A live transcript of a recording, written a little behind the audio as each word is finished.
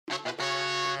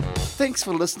Thanks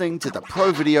for listening to the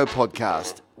Pro Video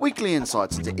Podcast, weekly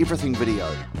insights into everything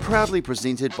video, proudly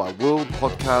presented by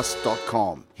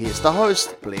worldpodcast.com. Here's the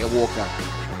host, Blair Walker.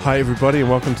 Hi everybody and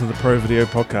welcome to the Pro Video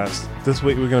Podcast. This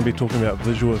week we're going to be talking about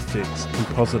visual effects,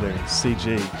 compositing,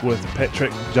 CG with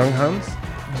Patrick Junghans.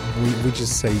 We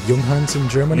just say Junghans in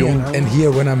Germany, and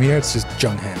here when I'm here it's just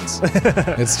Junghans.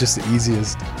 It's just the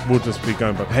easiest. We'll just be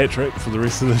going by Patrick for the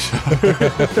rest of the show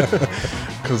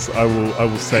because I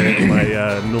will say it in my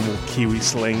normal Kiwi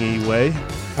slangy way.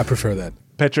 I prefer that.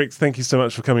 Patrick, thank you so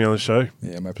much for coming on the show.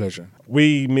 Yeah, my pleasure.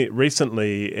 We met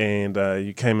recently and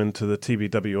you came into the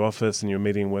TBW office and you were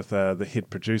meeting with the head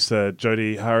producer,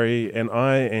 Jody Hari, and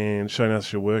I, and showing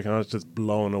us your work, and I was just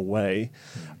blown away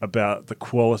about the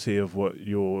quality of what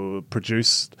you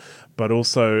produced, but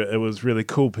also it was really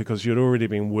cool because you'd already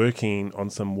been working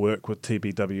on some work with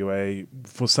TBWA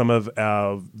for some of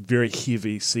our very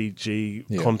heavy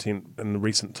CG content in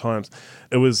recent times.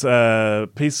 It was a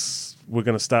piece we're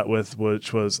going to start with,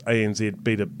 which was ANZ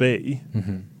B2B.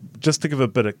 Mm-hmm. Just to give a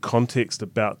bit of context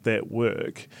about that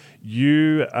work,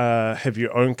 you have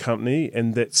your own company,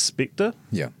 and that's Spectre.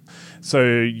 Yeah.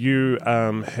 So you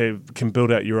can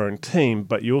build out your own team,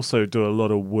 but you also do a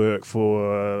lot of work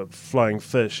for Flying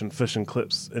Fish and Fish and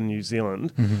Clips in New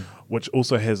Zealand, which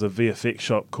also has a VFX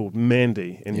shop called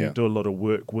Mandy, and you do a lot of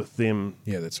work with them.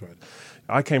 Yeah, that's right.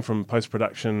 I came from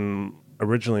post-production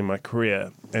originally in my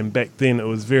career, and back then it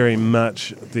was very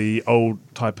much the old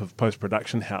type of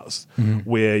post-production house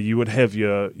where you would have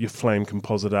your flame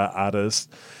compositor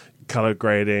artist, color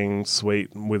grading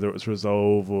suite, whether it was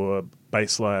Resolve or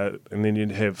Baselight, and then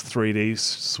you'd have 3D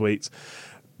suites,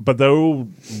 but they're all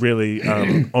really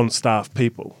on-staff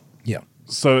people. Yeah.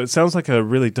 So it sounds like a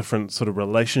really different sort of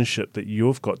relationship that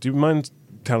you've got. Do you mind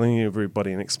telling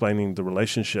everybody and explaining the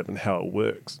relationship and how it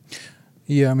works?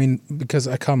 Yeah, I mean, because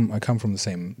I come from the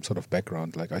same sort of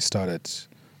background. Like I started,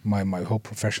 my whole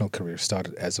professional career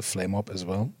started as a flame op as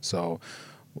well. So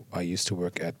I used to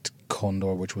work at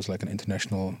Condor, which was like an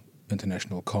international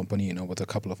company, with a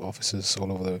couple of offices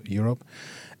all over Europe.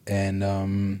 And,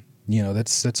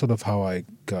 that's sort of how I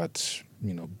got,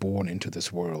 born into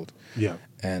this world. Yeah.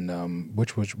 And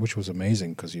which was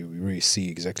amazing because you really see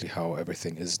exactly how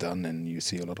everything is done, and you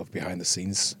see a lot of behind the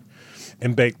scenes.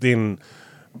 And back then,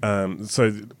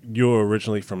 so you're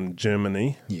originally from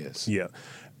Germany. Yes. Yeah.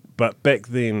 But back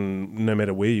then, no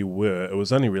matter where you were, it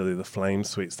was only really the flame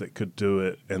suites that could do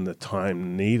it in the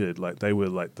time needed. Like they were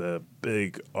like the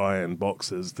big iron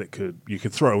boxes that you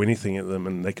could throw anything at them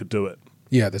and they could do it.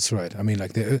 Yeah, that's right. I mean,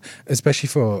 like especially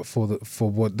for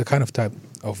what the kind of type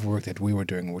of work that we were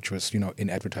doing, which was in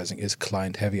advertising, is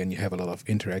client heavy, and you have a lot of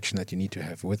interaction that you need to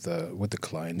have with the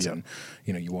clients, and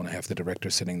you want to have the director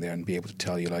sitting there and be able to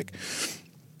tell you like,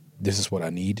 this is what I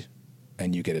need,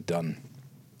 and you get it done,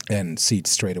 and see it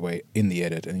straight away in the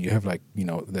edit. And you have like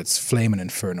that's Flame and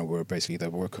Inferno were basically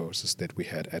the workhorses that we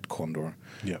had at Condor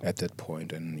at that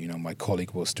point, and my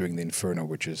colleague was doing the Inferno,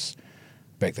 which is.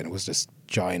 Back then it was this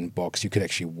giant box. You could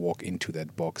actually walk into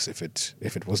that box if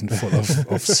it wasn't full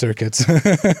of circuits.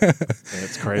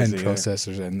 That's crazy. And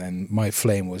processors. Yeah. And my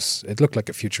Flame it looked like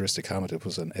a futuristic helmet. It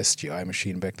was an SGI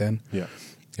machine back then. Yeah.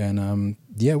 And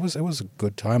it was a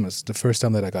good time. It's the first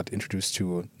time that I got introduced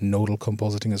to nodal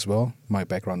compositing as well. My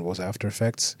background was After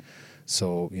Effects.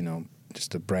 So,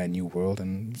 just a brand new world,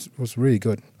 and it was really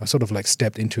good. I sort of like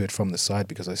stepped into it from the side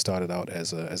because I started out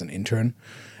as an intern.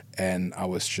 And I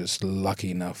was just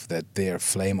lucky enough that their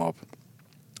flame op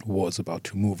was about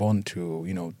to move on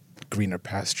to, greener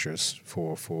pastures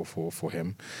for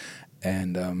him.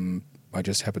 And I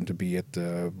just happened to be at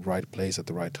the right place at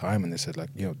the right time. And they said,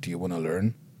 like, do you want to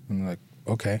learn? And I'm like,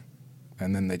 okay.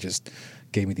 And then they just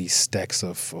gave me these stacks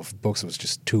of books. It was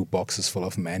just 2 boxes full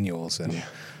of manuals. And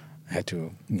I had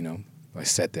to, I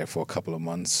sat there for a couple of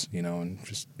months, and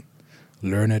just...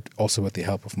 learn it, also with the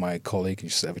help of my colleague.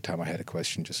 Just every time I had a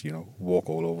question, just walk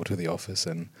all over to the office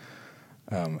and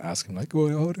ask him like, "Well,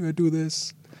 how do I do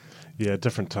this?" Yeah,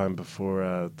 different time before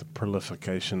the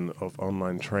proliferation of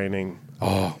online training.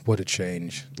 Oh, what a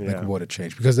change! Yeah. Like what a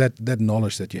change! Because that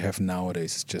knowledge that you have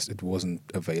nowadays, it wasn't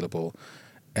available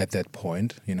at that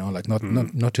point. Like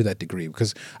not to that degree.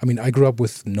 Because I mean, I grew up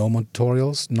with Gnomon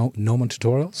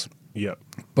tutorials. Yeah,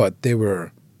 but they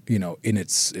were.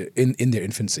 In their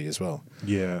infancy as well.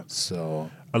 Yeah. So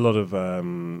a lot of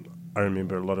I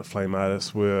remember a lot of flame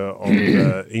artists were on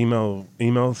the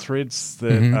email threads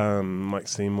that Mike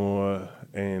Seymour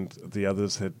and the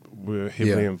others were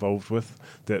heavily involved with.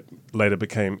 That later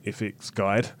became FX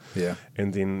Guide. Yeah.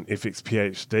 And then FX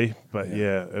PhD. But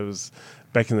it was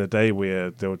back in the day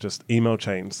where there were just email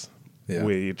chains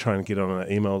where you're trying to get on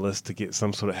an email list to get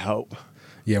some sort of help.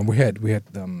 Yeah, and we had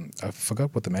I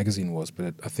forgot what the magazine was,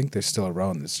 but I think they're still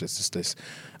around. It's just this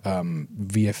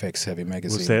VFX heavy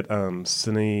magazine. Was that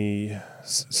Cine?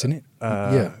 Cine?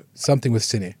 Yeah, something with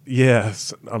Cine. Yeah,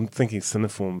 I'm thinking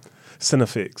Cineform,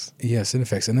 Cinefix. Yeah,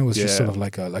 Cinefix, and it was just sort of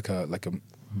like a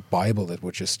Bible that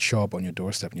would just show up on your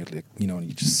doorstep, and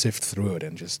you just sift through it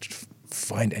and just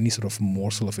find any sort of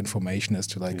morsel of information as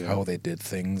to how they did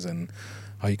things and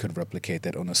how you could replicate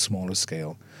that on a smaller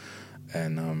scale.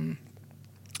 And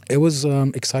it was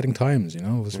exciting times, It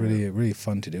was really, really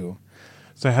fun to do.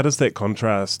 So how does that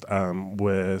contrast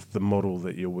with the model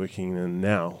that you're working in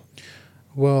now?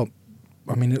 Well,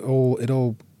 I mean, it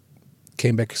all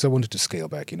came back because I wanted to scale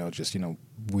back.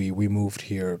 We moved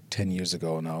here 10 years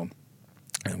ago now,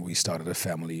 and we started a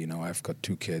family. I've got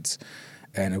 2 kids,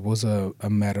 and it was a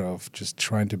matter of just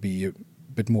trying to be a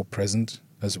bit more present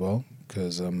as well,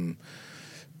 because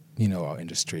our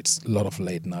industry, it's a lot of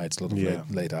late nights, a lot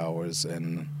of late hours,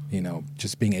 and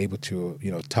just being able to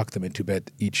tuck them into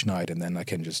bed each night, and then I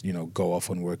can just go off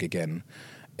on work again.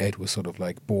 It was sort of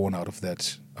like born out of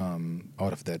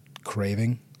that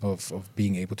craving of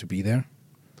being able to be there.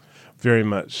 Very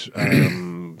much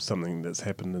something that's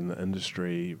happened in the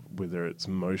industry, whether it's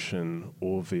motion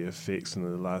or VFX in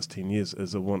the last 10 years,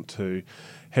 is a want to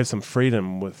have some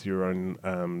freedom with your own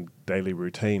daily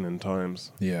routine and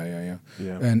times. Yeah.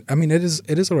 And I mean, it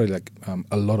is already like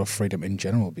a lot of freedom in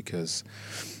general, because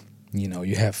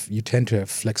you tend to have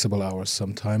flexible hours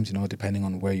sometimes, depending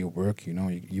on where you work.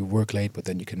 You work late, but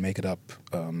then you can make it up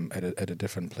at a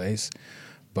different place.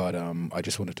 But I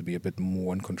just wanted to be a bit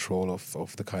more in control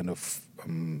of the kind of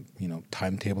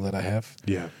timetable that I have.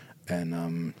 Yeah.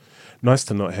 And nice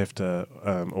to not have to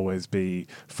always be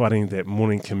fighting that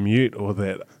morning commute or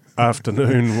that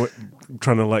afternoon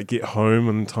trying to get home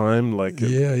in time.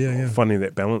 Finding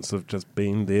that balance of just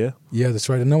being there. Yeah, that's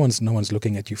right. And no one's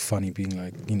looking at you funny, being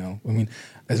like, I mean,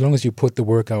 as long as you put the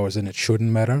work hours in, it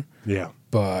shouldn't matter. Yeah.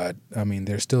 But I mean,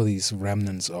 there's still these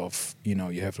remnants of, you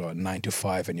have 9 to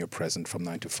 5 and you're present from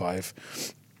 9 to 5.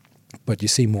 But you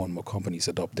see more and more companies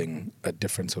adopting a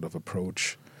different sort of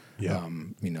approach. Yeah.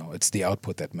 It's the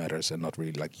output that matters and not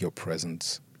really your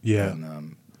presence. Yeah.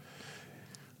 And,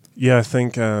 I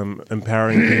think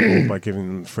empowering people by giving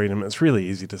them freedom, it's really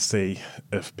easy to see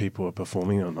if people are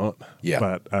performing or not. Yeah.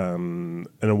 But in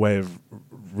a way of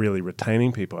really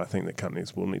retaining people, I think that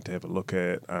companies will need to have a look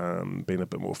at being a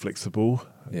bit more flexible.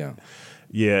 Yeah.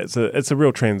 Yeah, it's a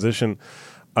real transition.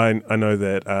 I know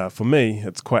that for me,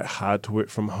 it's quite hard to work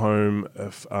from home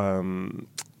if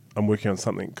I'm working on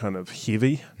something kind of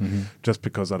heavy, just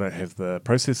because I don't have the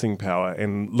processing power.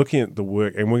 And looking at the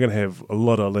work, and we're going to have a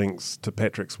lot of links to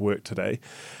Patrick's work today,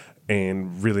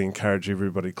 and really encourage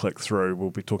everybody to click through. We'll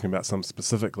be talking about some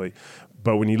specifically.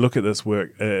 But when you look at this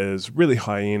work, it is really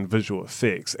high-end visual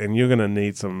effects, and you're going to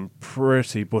need some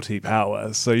pretty butty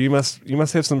power. So you must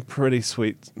have some pretty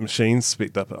sweet machines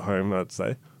specced up at home, I'd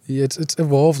say. Yeah, it's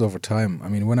evolved over time. I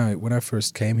mean, when I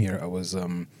first came here,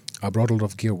 I brought a lot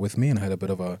of gear with me, and I had a bit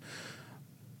of a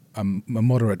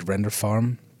moderate render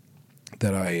farm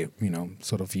that I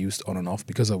sort of used on and off,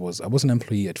 because I was an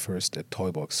employee at first at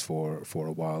Toybox for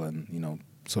a while, and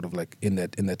sort of like in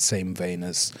that same vein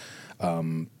as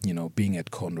being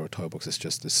at Condor. Toybox is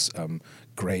just this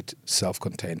great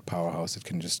self-contained powerhouse that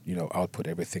can just output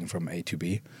everything from A to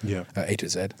B, A to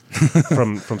Z,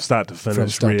 from start to finish. From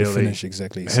start really to finish,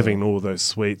 exactly. Having all those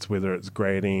suites, whether it's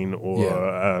grading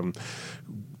or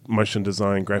motion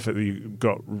design, graphic, you've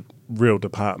got real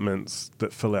departments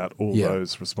that fill out all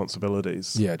those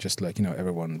responsibilities. Yeah, just like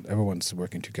everyone's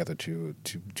working together to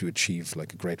achieve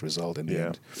like a great result in the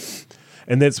end.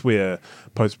 And that's where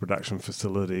post-production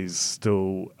facilities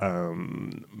still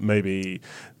maybe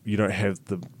you don't have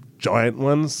the giant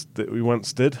ones that we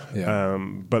once did,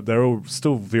 but they're all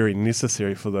still very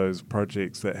necessary for those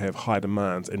projects that have high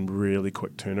demands and really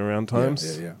quick turnaround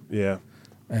times. Yeah.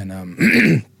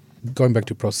 And going back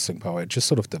to processing power, it just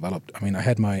sort of developed. I mean, I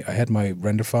had my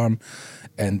render farm,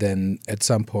 and then at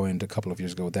some point a couple of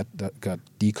years ago, that got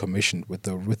decommissioned with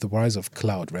the rise of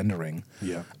cloud rendering.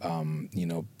 Yeah.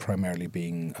 Primarily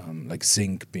being like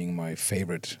Zinc being my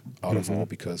favorite out of all,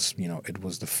 because it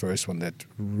was the first one that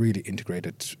really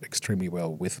integrated extremely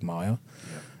well with Maya.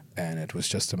 Yeah. And it was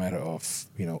just a matter of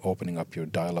opening up your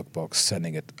dialog box,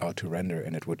 sending it out to render,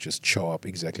 and it would just show up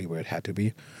exactly where it had to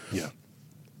be. Yeah.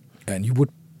 And you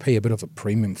would pay a bit of a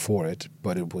premium for it,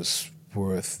 but it was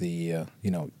worth the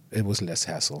it was less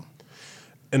hassle.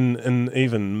 And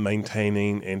even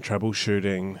maintaining and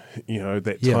troubleshooting,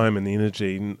 that time and the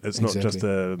energy, it's not just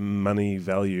the money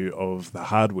value of the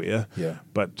hardware,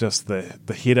 but just the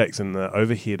headaches and the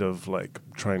overhead of like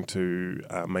trying to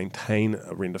maintain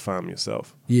a render farm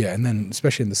yourself. Yeah, and then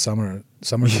especially in the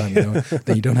summertime,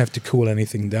 then you don't have to cool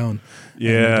anything down.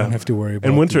 Yeah, and you don't have to worry about.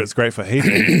 In winter, it's great for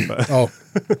heating. Oh.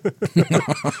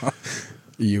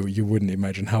 You wouldn't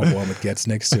imagine how warm it gets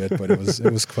next to it, but it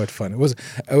was quite fun.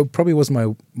 It probably was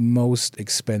my most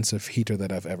expensive heater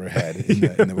that I've ever had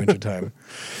in the wintertime.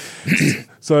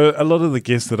 So a lot of the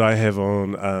guests that I have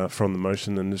on from the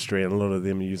motion industry, and a lot of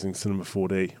them are using Cinema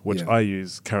 4D, which I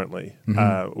use currently,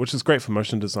 which is great for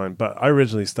motion design. But I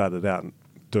originally started out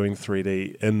doing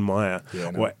 3D in Maya.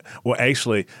 Yeah, no. Well,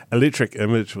 actually, Electric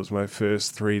Image was my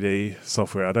first 3D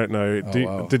software. I don't know.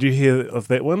 Wow. Did you hear of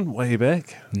that one way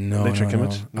back? No, Electric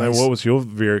Image? No. What was your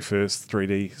very first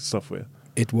 3D software?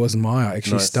 It was Maya. I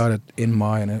actually Nice. started in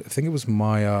Maya, and I think it was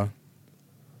Maya,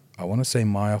 I want to say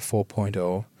Maya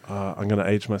 4.0. I'm going to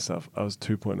age myself. I was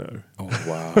 2.0. Oh,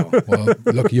 wow. Well,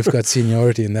 look, you've got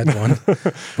seniority in that one.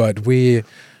 But we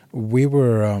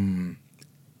were,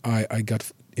 I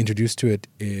got introduced to it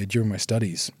during my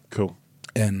studies. Cool.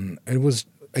 And it was,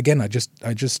 again, I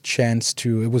just chanced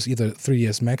to, it was either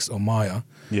 3ds Max or Maya.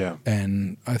 Yeah.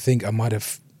 And I think I might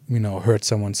have, heard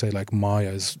someone say like Maya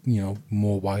is,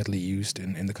 more widely used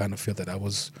in the kind of field that I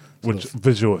was.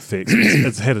 Visual effects,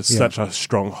 it's had such a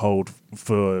strong hold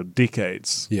for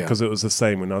decades. Yeah. Because it was the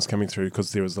same when I was coming through,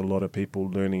 because there was a lot of people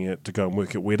learning it to go and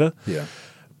work at Weta. Yeah.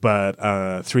 But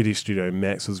 3D Studio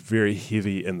Max was very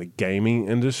heavy in the gaming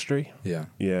industry. Yeah.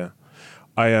 Yeah.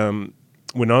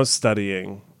 When I was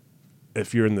studying,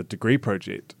 if you're in the degree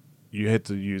project, you had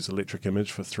to use Electric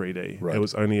Image for 3D. Right. It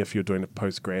was only if you're doing a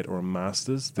postgrad or a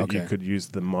master's that you Okay. could use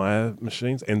the Maya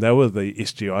machines. And they were the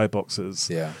SGI boxes.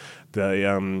 Yeah.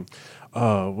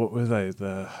 What were they?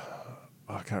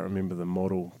 I can't remember the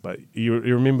model, but you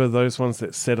remember those ones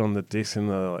that sat on the desk in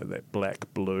that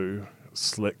black, blue,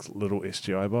 slick little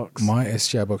SGI box? My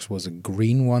SGI box was a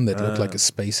green one that looked like a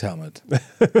space helmet.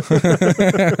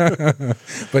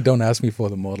 But don't ask me for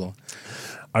the model.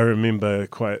 I remember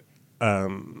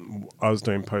I was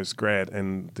doing post-grad,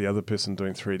 and the other person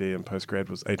doing 3D in post-grad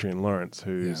was Adrian Lawrence,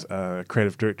 who's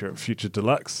creative director at Future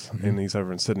Deluxe, and he's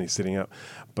over in Sydney setting up.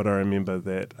 But I remember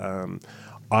that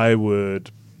I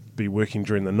would be working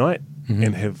during the night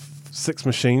and have 6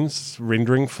 machines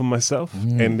rendering for myself,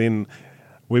 and then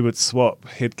we would swap.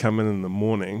 He'd come in the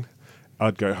morning,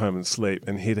 I'd go home and sleep,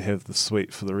 and he'd have the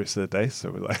suite for the rest of the day.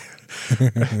 So we're like,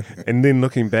 and then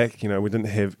looking back, we didn't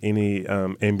have any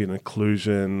ambient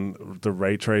occlusion, the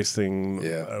ray tracing.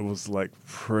 Yeah. It was like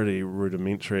pretty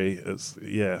rudimentary.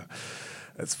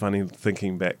 It's funny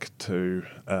thinking back to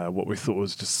what we thought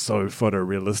was just so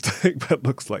photorealistic, but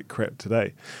looks like crap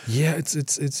today. Yeah,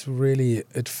 it's really,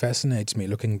 it fascinates me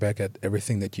looking back at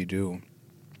everything that you do.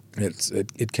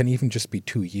 It can even just be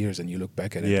 2 years, and you look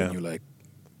back at it and you're like,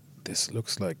 this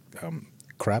looks like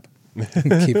crap.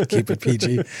 keep it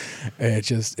PG.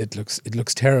 It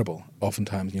looks terrible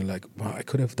oftentimes. And you're like, wow, I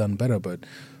could have done better, but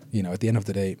at the end of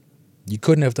the day, you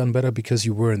couldn't have done better because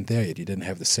you weren't there yet. You didn't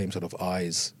have the same sort of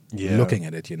eyes looking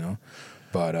at it,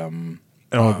 But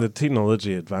the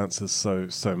technology advances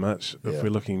so much. If Yeah.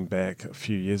 we're looking back a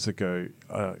few years ago,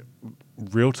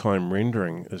 real-time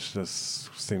rendering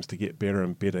seems to get better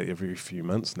and better every few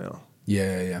months now.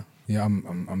 yeah.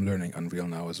 I'm learning Unreal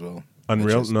now as well.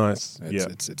 Unreal, It's nice.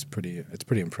 It's pretty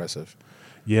impressive.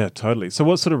 Yeah, totally. So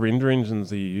what sort of render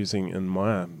engines are you using in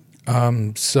Maya?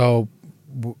 So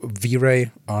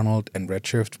V-Ray, Arnold, and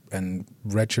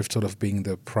Redshift sort of being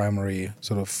the primary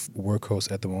sort of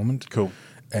workhorse at the moment. Cool.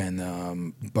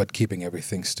 And but keeping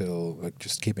everything still, like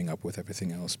just keeping up with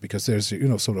everything else, because there's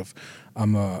sort of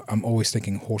I'm always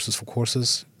thinking horses for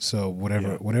courses. So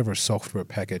whatever software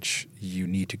package you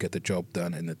need to get the job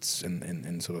done, and it's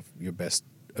in sort of your best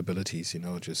abilities,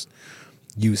 just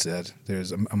use that.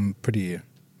 I'm pretty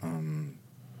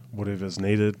Whatever's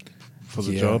needed for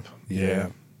the yeah, job. Yeah,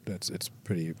 it's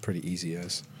pretty easy,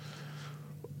 yes.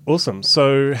 Awesome.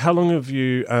 So how long have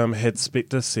you had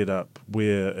Spectre set up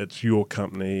where it's your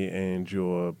company and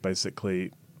you're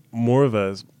basically more of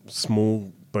a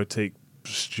small boutique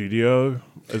studio?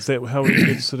 Is that how you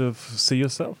could sort of see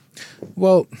yourself?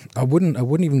 Well, I wouldn't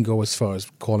even go as far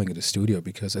as calling it a studio,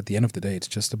 because at the end of the day, it's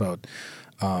just about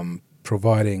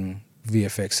providing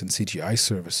VFX and CGI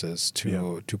services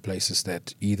to places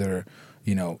that either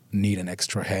need an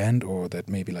extra hand, or that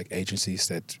maybe like agencies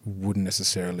that wouldn't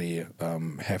necessarily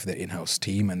have their in-house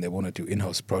team, and they want to do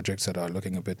in-house projects that are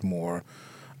looking a bit more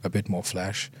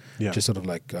flash. Yeah. Just sort of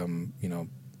like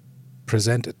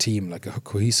present a team like a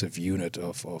cohesive unit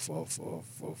of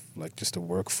like just a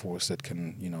workforce that can,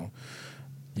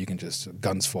 you can just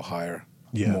guns for hire.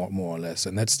 Yeah. More or less,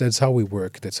 and that's how we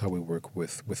work. That's how we work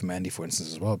with Mandy, for instance,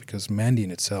 as well. Because Mandy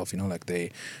in itself, like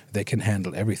they can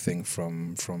handle everything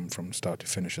from start to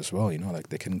finish as well. Like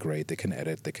they can grade, they can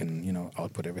edit, they can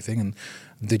output everything, and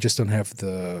they just don't have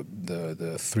the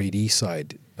 3D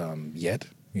side yet.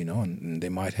 And they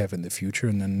might have in the future,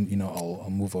 and then I'll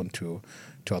move on to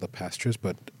other pastures.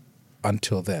 But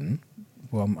until then,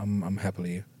 well, I'm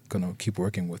happily gonna keep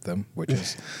working with them, which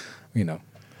is,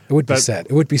 It would be sad.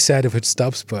 It would be sad if it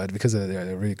stops, but because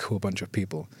they're a really cool bunch of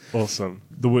people. Awesome.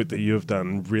 The work that you've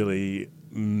done really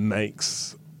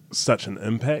makes such an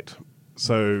impact.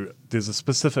 So there's a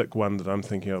specific one that I'm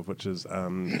thinking of, which is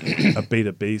a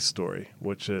B2B story,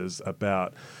 which is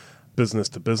about business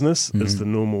to business is the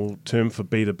normal term for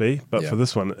B2B. But for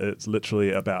this one, it's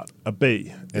literally about a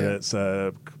bee. And it's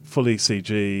a fully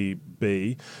CG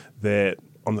bee that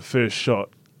on the first shot,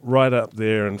 right up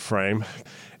there in frame,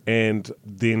 and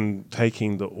then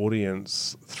taking the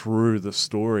audience through the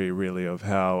story, really, of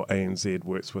how ANZ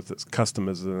works with its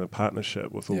customers in a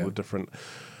partnership with all the different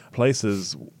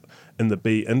places in the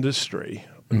bee industry.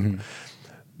 Mm-hmm.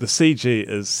 The CG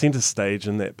is centre stage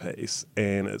in that piece,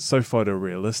 and it's so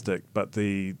photorealistic, but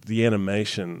the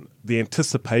animation, the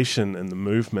anticipation in the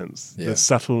movements, the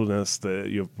subtleness that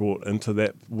you've brought into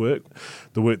that work,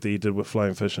 the work that you did with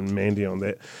Flying Fish and Mandy on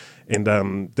that, and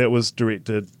that was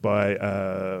directed by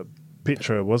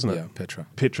Petra, wasn't it? Yeah, Petra.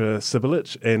 Petra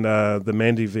Sibilic, and the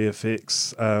Mandy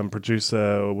VFX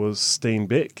producer was Steen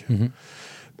Beck. Mm-hmm.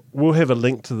 We'll have a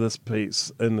link to this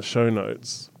piece in the show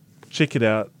notes. Check it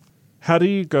out. How do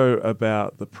you go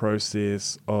about the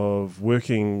process of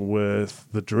working with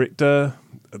the director,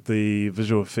 the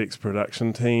visual effects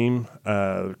production team,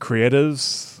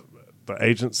 creatives, the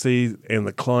agency, and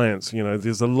the clients?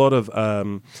 There's a lot of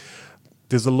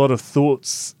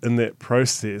thoughts in that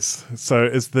process. So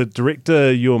is the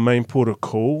director your main port of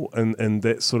call in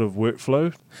that sort of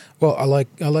workflow? Well, I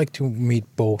like to meet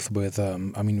both with.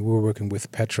 We're working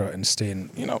with Petra and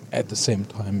Steen, at the same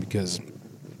time, because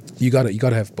you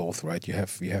gotta have both, right? You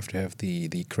have to have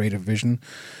the creative vision,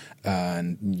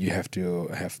 and you have to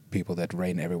have people that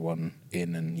rein everyone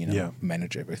in and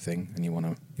manage everything, and you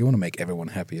wanna make everyone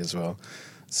happy as well.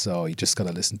 So you just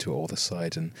gotta listen to all the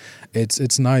sides, and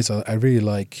it's nice. I really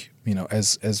like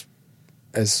as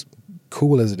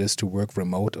cool as it is to work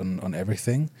remote on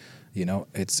everything.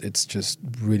 It's just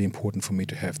really important for me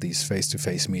to have these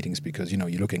face-to-face meetings, because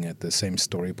you're looking at the same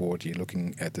storyboard, you're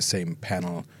looking at the same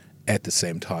panel at the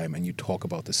same time, and you talk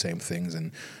about the same things,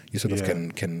 and you sort of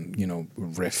can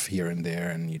riff here and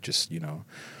there, and you just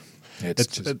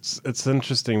It's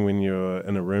interesting when you're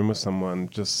in a room with someone,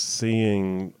 just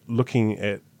looking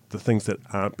at the things that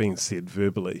aren't being said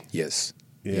verbally. Yes.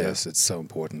 Yeah. Yes, it's so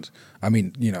important.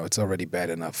 It's already bad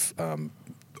enough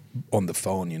on the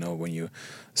phone, when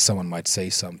someone might say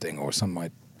something, or someone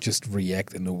might just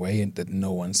react in a way that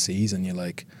no one sees, and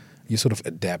you sort of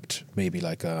adapt maybe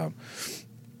like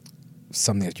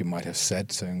something that you might have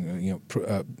said, saying,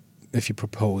 if you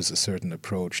propose a certain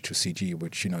approach to CG,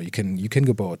 which you can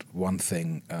go about one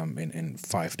thing in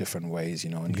 5 different ways,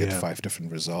 and get 5 different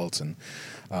results, and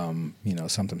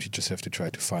sometimes you just have to try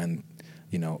to find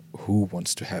who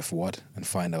wants to have what, and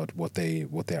find out what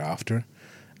they're after,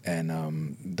 and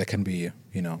that can be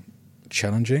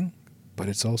challenging, but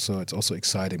it's also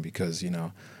exciting, because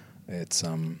it's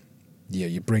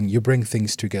you bring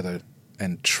things together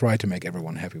and try to make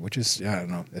everyone happy, which is, I don't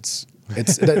know, it's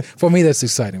for me that's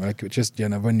exciting. Like, just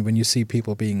when you see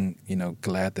people being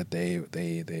glad that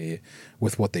they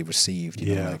with what they received,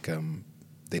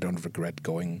 they don't regret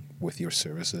going with your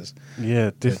services. Yeah,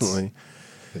 definitely.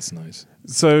 It's nice.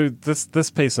 So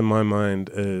this piece in my mind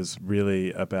is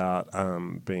really about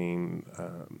being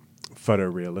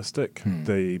photorealistic.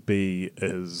 The bee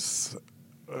is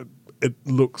it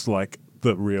looks like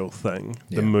the real thing.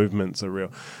 The movements are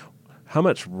real. How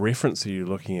much reference are you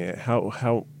looking at?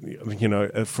 How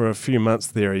for a few months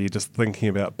there, are you just thinking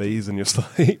about bees in your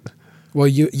sleep? Well,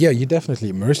 you definitely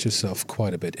immerse yourself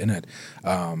quite a bit in it.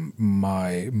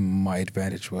 My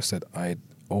advantage was that I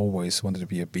always wanted to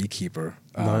be a beekeeper.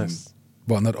 Nice.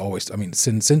 Well, not always.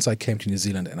 Since I came to New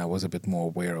Zealand and I was a bit more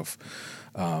aware of,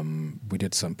 we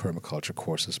did some permaculture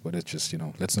courses, but it's just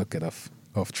let's not get off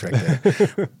track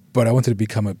there. But I wanted to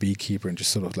become a beekeeper and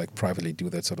just sort of like privately do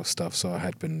that sort of stuff. So I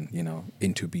had been,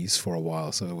 into bees for a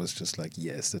while. So it was just like,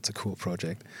 yes, that's a cool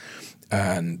project.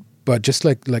 And But just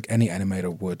like any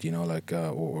animator would,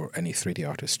 or any 3D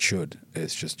artist should,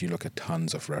 is just you look at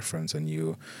tons of reference and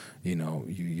you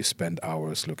spend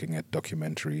hours looking at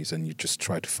documentaries and you just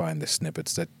try to find the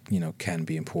snippets that can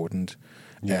be important,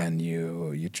 and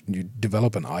you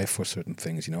develop an eye for certain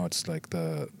things. It's like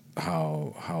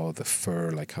how the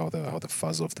fur, like how the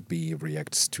fuzz of the bee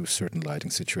reacts to certain lighting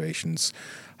situations,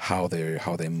 how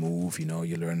they move. You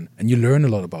learn a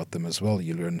lot about them as well.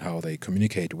 You learn how they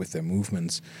communicate with their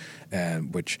movements,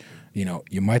 which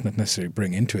you might not necessarily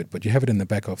bring into it, but you have it in the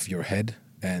back of your head,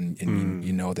 and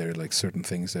there are like certain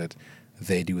things that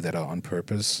they do that are on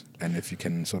purpose, and if you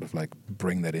can sort of like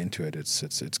bring that into it,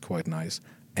 it's quite nice.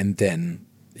 And then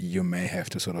you may have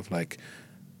to sort of like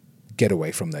get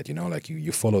away from that, like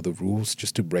you follow the rules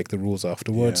just to break the rules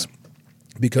afterwards,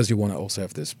 because you want to also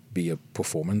have this be a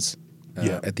performance.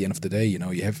 At the end of the day,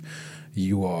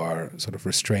 you are sort of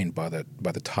restrained by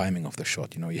the timing of the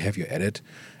shot. You have your edit,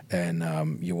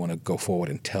 and you want to go forward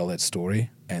and tell that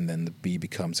story, and then the bee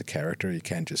becomes a character. You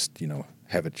can't just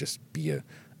have it just be a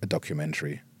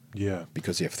documentary. Yeah,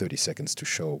 because you have 30 seconds to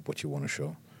show what you want to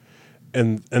show.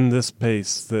 And in this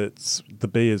piece, the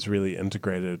bee is really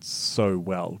integrated so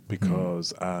well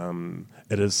because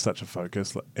it is such a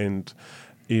focus. And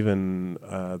even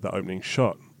the opening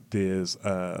shot, there's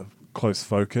a close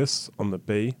focus on the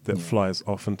bee that flies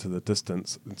off into the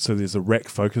distance. So there's a rack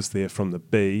focus there from the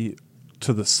bee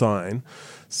to the sign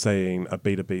saying a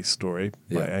B2B story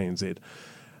by ANZ.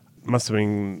 Must have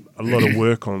been a lot of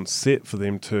work on set for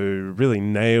them to really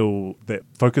nail that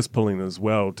focus pulling as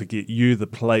well, to get you the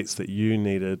plates that you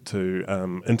needed to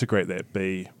integrate that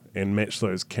bee and match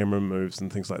those camera moves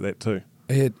and things like that too.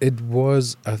 It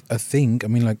was a thing. I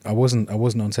mean, like I wasn't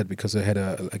on set because I had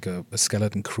a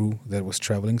skeleton crew that was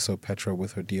traveling. So Petra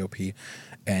with her DOP,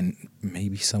 and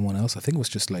maybe someone else. I think it was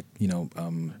just like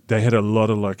they had a lot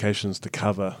of locations to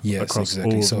cover across all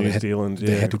of New Zealand.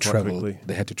 They had to travel. Quickly.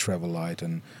 They had to travel light,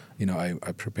 and I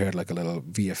prepared like a little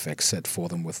VFX set for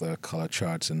them with color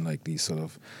charts and like these sort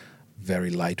of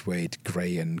very lightweight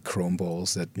gray and chrome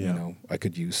balls that I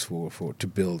could use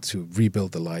to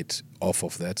rebuild the light off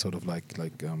of that, sort of like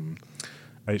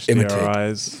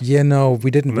HDRIs. Yeah, no,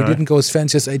 we didn't go as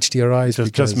fancy as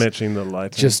HDRIs. Just matching the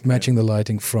lighting. Just matching the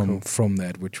lighting from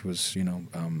that, which was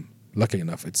luckily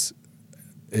enough, it's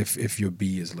if your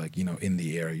bee is like in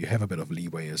the air, you have a bit of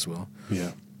leeway as well.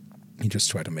 Yeah. You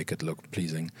just try to make it look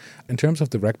pleasing. In terms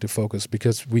of the rective focus,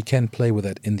 because we can play with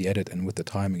that in the edit and with the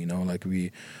timing, like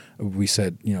we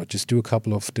said, just do a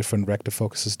couple of different rective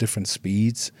focuses, different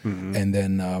speeds, and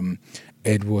then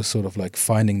it was sort of like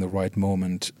finding the right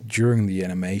moment during the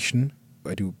animation.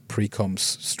 I do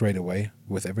pre-comps straight away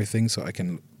with everything, so I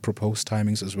can propose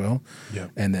timings as well,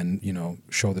 and then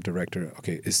show the director,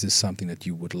 okay, is this something that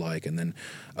you would like? And then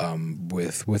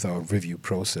with our review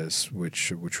process,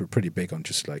 which we're pretty big on,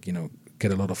 just like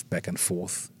get a lot of back and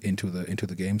forth into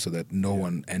the game, so that no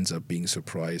one ends up being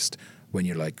surprised when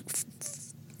you're like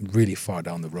really far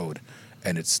down the road,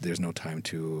 and there's no time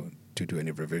to do any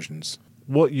revisions.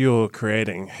 What you're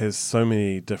creating has so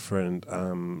many different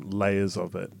layers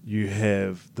of it. You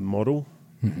have the model,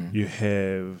 you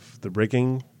have the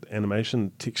rigging, the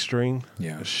animation, texturing,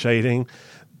 the shading.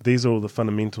 These are all the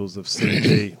fundamentals of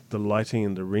CG, the lighting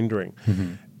and the rendering.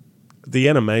 The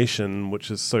animation, which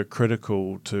is so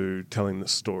critical to telling the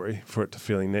story, for it to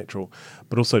feeling natural,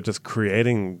 but also just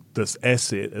creating this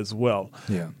asset as well.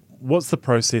 Yeah. What's the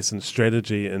process and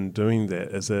strategy in doing that?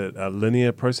 Is it a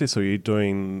linear process, or are you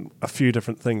doing a few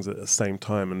different things at the same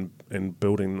time and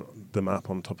building them up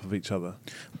on top of each other?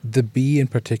 The bee in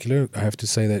particular, I have to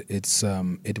say that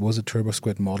it was a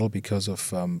TurboSquid model because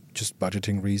of just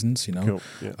budgeting reasons, Cool.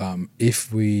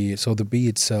 Yeah. So the bee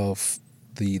itself,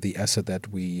 the asset that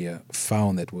we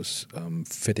found that was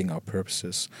fitting our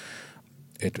purposes,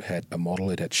 it had a model,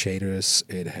 it had shaders,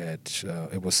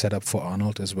 it was set up for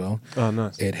Arnold as well. Oh,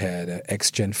 nice. It had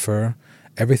X-Gen fur.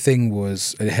 Everything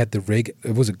it had the rig.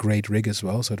 It was a great rig as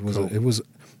well. So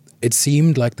it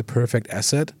seemed like the perfect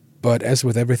asset. But as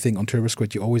with everything on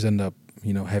TurboSquid, you always end up,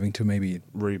 having to maybe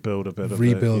rebuild a bit of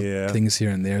it. Things here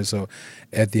and there. So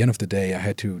at the end of the day, I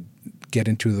had to get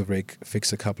into the rig,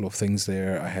 fix a couple of things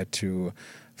there. I had to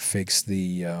fix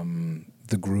the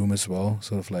groom as well,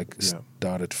 sort of like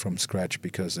started from scratch,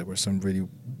 because there were some really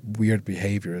weird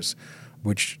behaviors,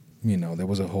 which there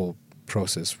was a whole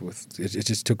process with. It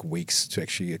just took weeks to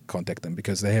actually contact them,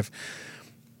 because they have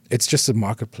it's just a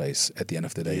marketplace at the end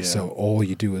of the day. Yeah. So all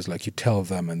you do is like you tell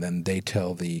them, and then they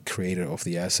tell the creator of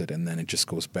the asset, and then it just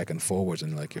goes back and forwards.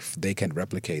 And like if they can't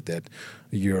replicate that,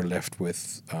 you're left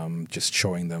with just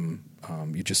showing them.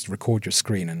 You just record your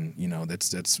screen, and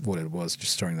that's what it was.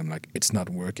 Just showing them like it's not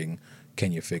working.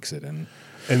 Can you fix it?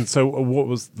 And so, what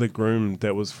was the groom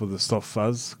that was for the soft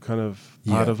fuzz kind of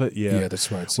part of it? Yeah,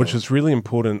 that's right. Which was really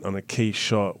important on a key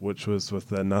shot, which was with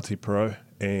the Nati Pro,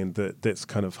 and that's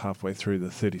kind of halfway through the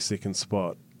 30-second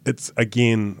spot. It's,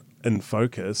 again, in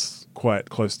focus, quite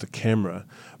close to camera,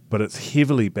 but it's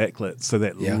heavily backlit, so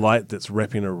that light that's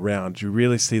wrapping around, you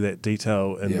really see that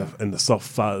detail in the soft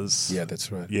fuzz. Yeah, that's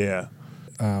right. Yeah.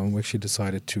 We actually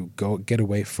decided to get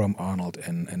away from Arnold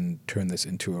and turn this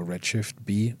into a Redshift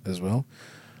B as well.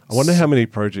 I wonder how many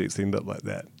projects end up like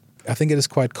that. I think it is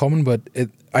quite common, but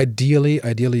ideally,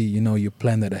 you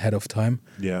plan that ahead of time.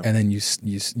 Yeah. And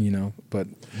then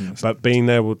But being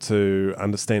able to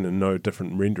understand and know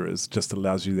different renderers just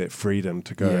allows you that freedom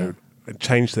to go and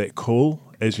change that call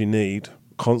as you need,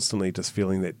 constantly just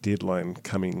feeling that deadline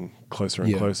coming closer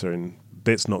and closer, and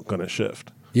that's not going to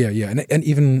shift. Yeah, and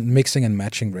even mixing and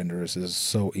matching renderers is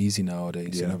so easy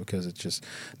nowadays, because it's just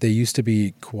they used to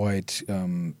be quite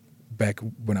back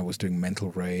when I was doing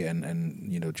Mental Ray and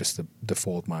just the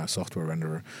default Maya software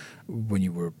renderer. When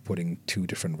you were putting two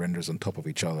different renders on top of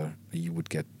each other, you would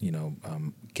get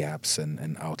gaps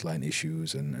and outline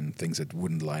issues and things that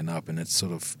wouldn't line up, and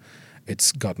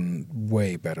it's gotten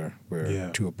way better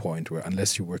to a point where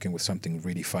unless you're working with something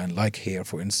really fine like hair,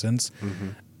 for instance.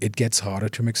 Mm-hmm. It gets harder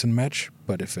to mix and match,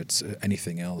 but if it's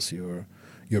anything else, you're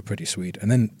pretty sweet.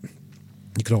 And then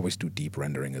you can always do deep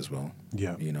rendering as well.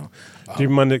 Yeah. Do you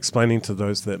mind explaining to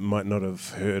those that might not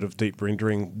have heard of deep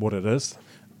rendering what it is?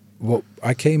 Well,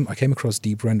 I came across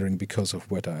deep rendering because of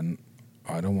Weta, and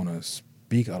I don't want to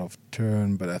speak out of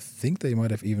turn, but I think they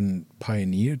might have even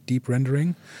pioneered deep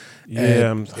rendering.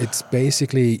 Yeah, it's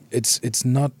basically it's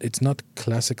not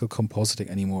classical compositing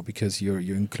anymore, because you're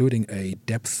including a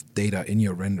depth data in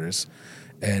your renders,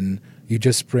 and you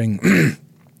just bring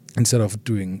instead of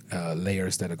doing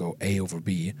layers that go A over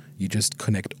B, you just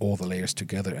connect all the layers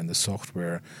together, and the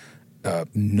software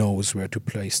knows where to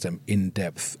place them in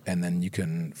depth, and then you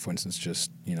can, for instance,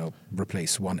 just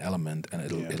replace one element, and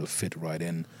it'll fit right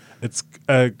in. It's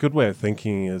a good way of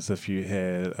thinking is if you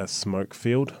had a smoke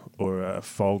field or a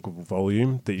fog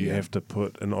volume that you have to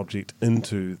put an object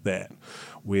into that,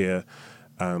 where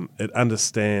it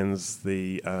understands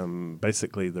the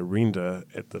basically the render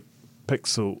at the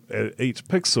pixel at each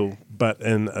pixel, but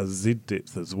in a Z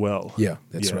depth as well. Yeah,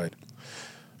 that's right.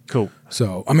 Cool.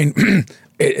 So I mean,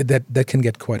 that can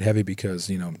get quite heavy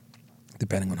because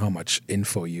depending on how much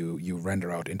info you render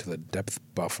out into the depth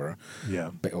buffer,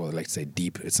 or let's say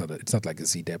deep. It's not like a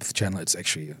Z depth channel. It's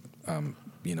actually a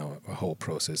whole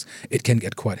process. It can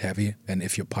get quite heavy, and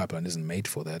if your pipeline isn't made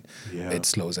for that, it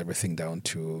slows everything down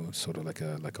to sort of like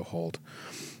a halt.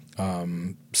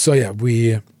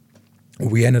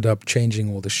 We ended up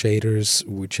changing all the shaders.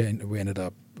 We ended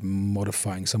up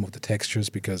modifying some of the textures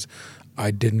because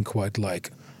I didn't quite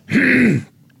like the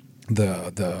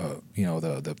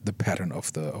pattern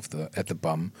of the at the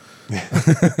bum.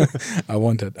 I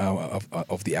wanted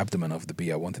of the abdomen of the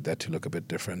bee. I wanted that to look a bit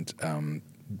different.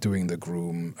 Doing the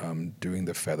groom, doing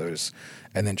the feathers,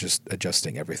 and then just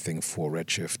adjusting everything for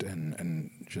Redshift and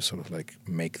just sort of like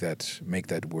make that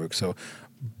work. So,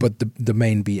 but the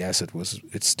main bee asset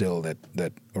it's still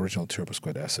that original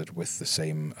TurboSquid asset with the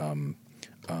same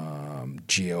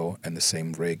geo and the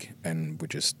same rig, and we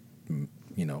just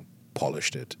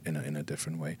polished it in a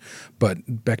different way.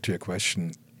 But back to your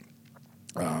question,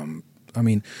 I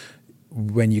mean,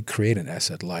 when you create an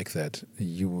asset like that,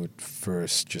 you would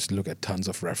first just look at tons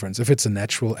of reference. If it's a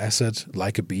natural asset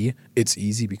like a bee, it's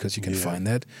easy because you can find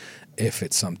that. If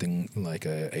it's something like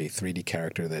a 3D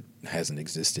character that hasn't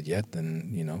existed yet,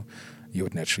 then you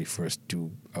would naturally first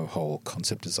do a whole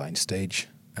concept design stage,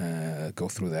 go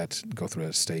through that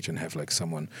stage, and have like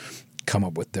someone come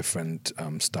up with different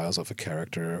styles of a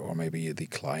character, or maybe the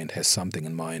client has something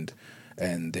in mind.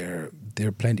 And there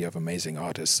are plenty of amazing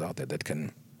artists out there that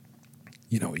can,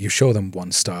 you show them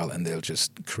one style and they'll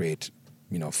just create,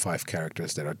 5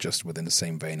 characters that are just within the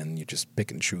same vein, and you just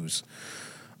pick and choose.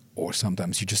 Or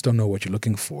sometimes you just don't know what you're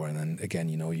looking for, and then again,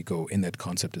 you go in that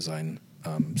concept design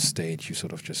stage, you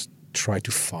sort of just try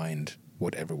to find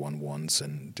what everyone wants,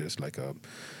 and there's like a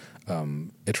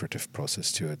iterative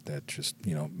process to it that just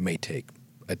may take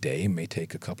a day, may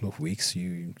take a couple of weeks.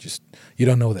 You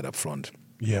don't know that up front.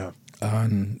 Yeah.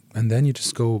 And then you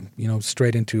just go,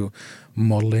 straight into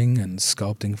modeling and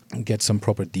sculpting, get some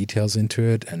proper details into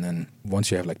it, and then once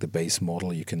you have like the base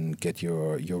model, you can get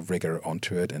your rigger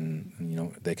onto it, and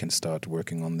they can start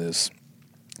working on this.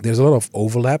 There's a lot of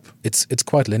overlap. It's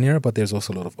quite linear, but there's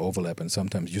also a lot of overlap, and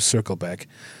sometimes you circle back.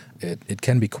 It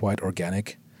can be quite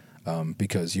organic,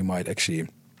 because you might actually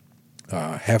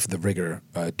have the rigger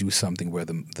do something where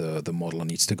the model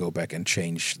needs to go back and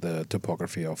change the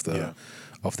topography of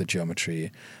the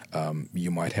geometry. You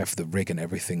might have the rig and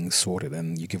everything sorted,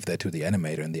 and you give that to the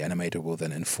animator, and the animator will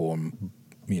then inform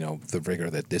the rigger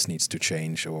that this needs to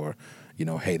change, or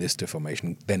hey, this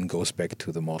deformation then goes back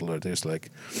to the modeler. There's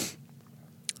like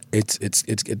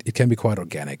it can be quite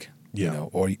organic,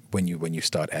 or when you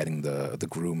start adding the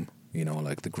groom,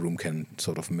 like the groom can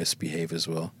sort of misbehave as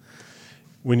well.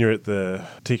 When you're at the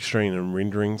texturing and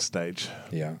rendering stage,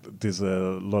 there's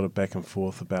a lot of back and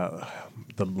forth about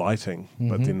the lighting,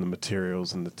 but then the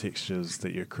materials and the textures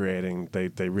that you're creating,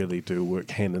 they really do work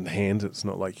hand in hand. It's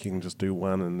not like you can just do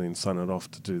one and then sign it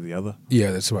off to do the other. Yeah,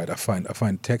 that's right. I find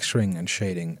texturing and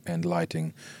shading and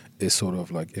lighting is sort of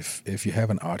like if you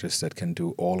have an artist that can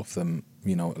do all of them,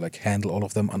 like handle all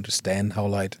of them, understand how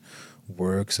light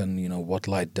works and what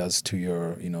light does to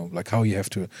your, like how you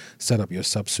have to set up your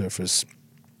subsurface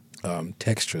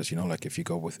textures, like if you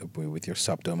go with your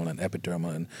subdermal and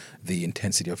epidermal and the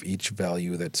intensity of each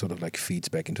value that sort of like feeds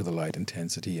back into the light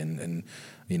intensity and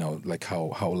like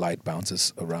how light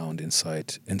bounces around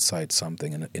inside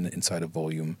something and inside a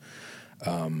volume.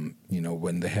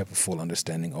 When they have a full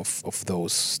understanding of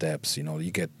those steps,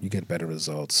 you get better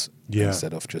results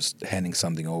instead of just handing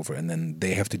something over and then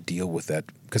they have to deal with that,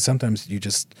 because sometimes you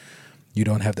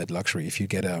don't have that luxury. If you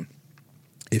get an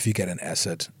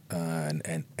asset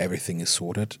and everything is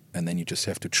sorted, and then you just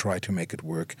have to try to make it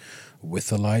work with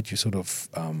the light, you sort of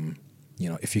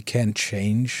if you can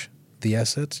change the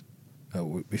asset,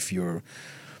 if you're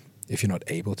not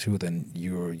able to, then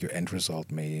your end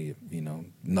result may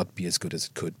not be as good as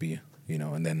it could be,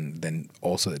 and then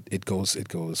also it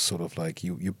goes sort of like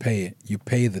you pay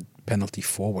the penalty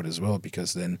forward as well,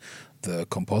 because then the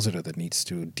compositor that needs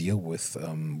to deal with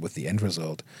the end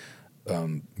result,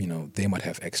 they might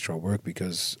have extra work,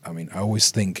 because I always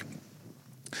think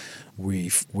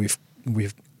we've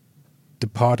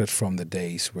departed from the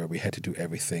days where we had to do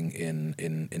everything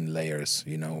in layers.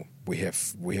 We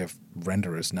have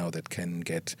renderers now that can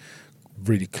get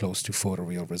really close to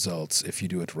photoreal results if you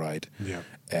do it right. Yeah.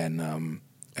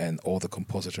 And all the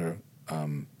compositor,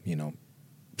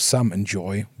 some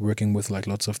enjoy working with like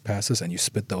lots of passes, and you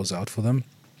spit those out for them.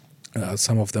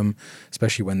 Some of them,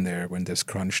 especially when there's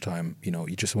crunch time,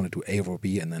 you just want to do A over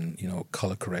B and then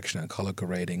color correction and color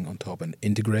grading on top and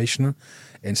integration,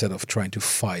 instead of trying to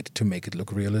fight to make it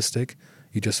look realistic.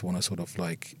 You just want to sort of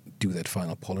like do that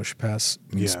final polish pass.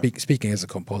 Speaking as a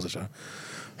compositor,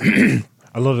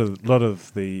 a lot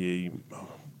of the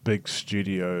big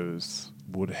studios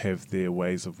would have their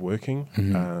ways of working,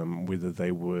 whether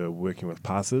they were working with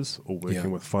passes or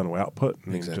working with final output,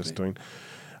 and then just doing.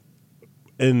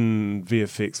 In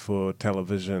VFX for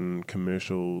television,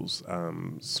 commercials,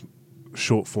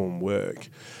 short form work,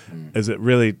 is it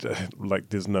really like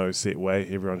there's no set way?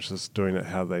 Everyone's just doing it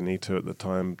how they need to at the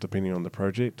time, depending on the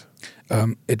project?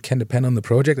 It can depend on the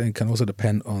project, and it can also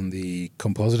depend on the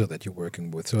compositor that you're working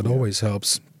with. So it always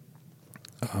helps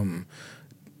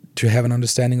to have an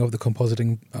understanding of the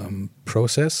compositing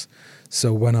process.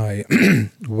 So when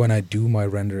I do my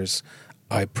renders,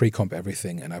 I pre-comp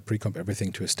everything, and I pre-comp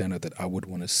everything to a standard that I would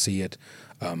want to see it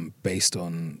based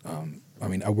on.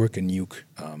 I work in Nuke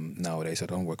nowadays. I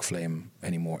don't work Flame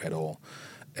anymore at all,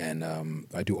 and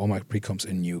I do all my pre-comps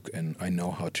in Nuke, and I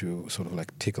know how to sort of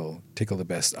like tickle the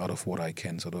best out of what I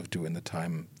can sort of do in the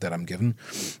time that I'm given.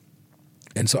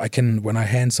 And so I can, when I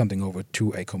hand something over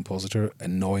to a compositor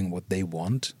and knowing what they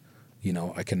want,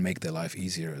 I can make their life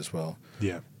easier as well.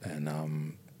 Yeah, and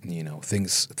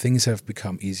things have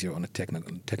become easier on a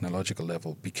technological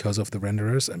level because of the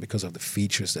renderers and because of the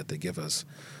features that they give us.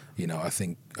 I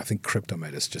think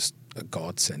Cryptomatte is just a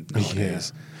godsend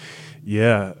nowadays.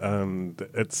 Yeah,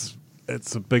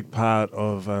 it's a big part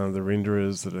of the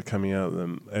renderers that are coming out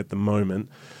at the moment.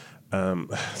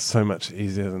 So much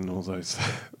easier than all those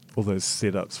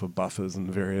setups for buffers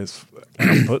and various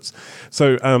outputs.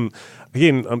 So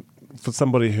again, for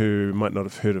somebody who might not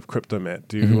have heard of Cryptomatte,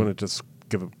 do you want to just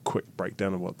give a quick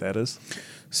breakdown of what that is?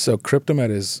 So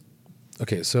Cryptomatte is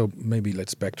okay. So maybe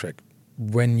let's backtrack.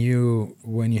 When you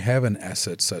have an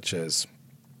asset such as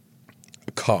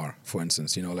car, for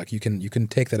instance. Like you can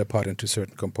take that apart into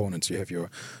certain components. You have your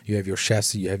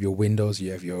chassis, you have your windows,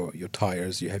 you have your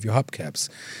tires, you have your hubcaps.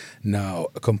 Now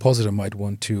a compositor might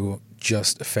want to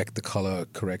just affect the color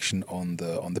correction on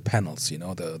the panels,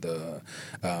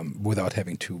 without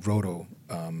having to roto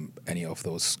any of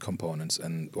those components,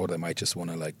 or they might just want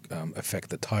to affect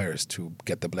the tires to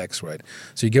get the blacks right.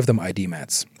 So you give them ID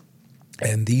mats,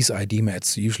 and these ID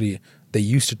mats usually. They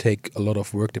used to take a lot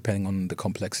of work depending on the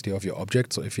complexity of your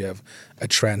object. So if you have a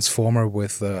transformer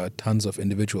with tons of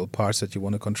individual parts that you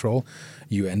want to control,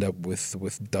 you end up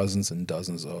with dozens and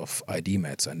dozens of ID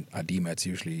mats. And ID mats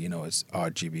usually, is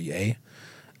RGBA.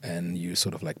 And you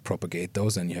sort of propagate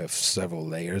those, and you have several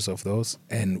layers of those.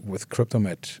 And with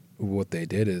Cryptomatte, what they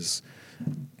did is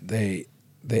they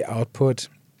output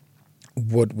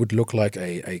what would look like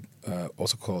a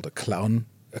also called a clown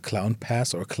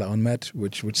pass or a clown mat,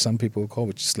 which some people call,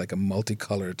 which is like a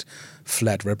multicolored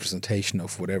flat representation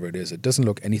of whatever it is. It doesn't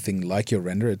look anything like your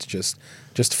render. It's just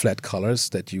flat colors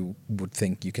that you would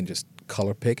think you can just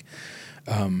color pick.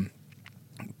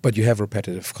 But you have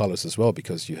repetitive colors as well,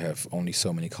 because you have only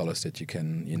so many colors that you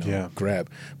can grab.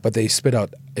 But they spit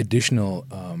out additional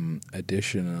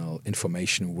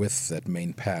information with that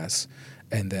main pass.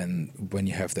 And then when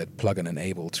you have that plugin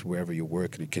enabled wherever you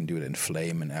work, you can do it in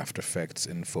Flame, in After Effects,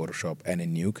 in Photoshop, and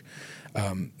in Nuke.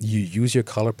 You use your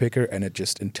color picker, and it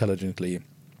just intelligently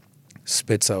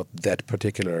spits out that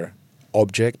particular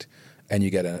object, and you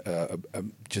get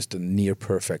just a near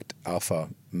perfect alpha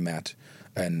matte.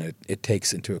 And it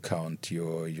takes into account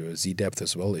your Z depth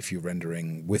as well, if you're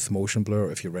rendering with motion blur,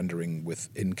 or if you're rendering with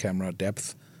in-camera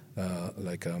depth,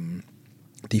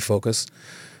 defocus.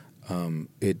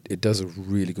 It does a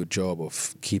really good job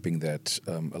of keeping that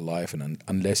alive, and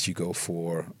unless you go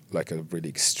for a really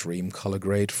extreme color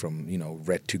grade from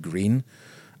red to green,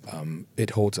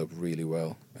 it holds up really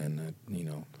well. And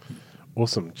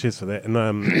awesome, cheers for that. And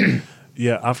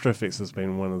After Effects has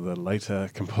been one of the later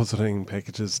compositing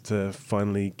packages to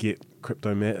finally get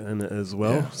Cryptomatte in it as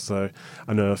well. Yeah. So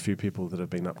I know a few people that have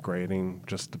been upgrading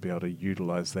just to be able to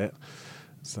utilize that.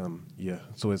 It's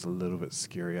always a little bit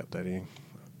scary updating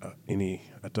any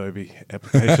Adobe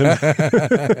application.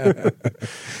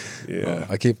 Well,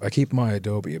 I keep my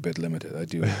Adobe a bit limited. I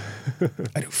do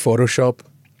Photoshop,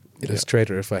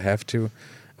 Illustrator if I have to,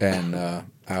 and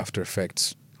After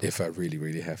Effects if I really,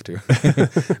 really have to.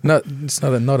 It's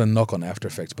not a knock on After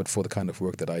Effects, but for the kind of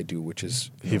work that I do, which is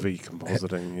heavy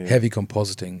compositing. Heavy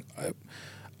compositing,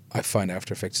 I find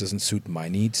After Effects doesn't suit my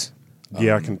needs.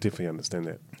 I can definitely understand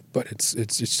that. But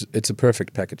it's a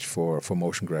perfect package for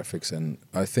motion graphics, and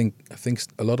I think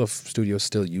a lot of studios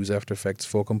still use After Effects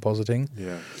for compositing.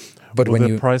 Yeah, but when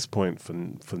the price point for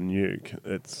Nuke,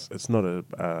 it's not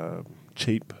a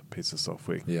cheap piece of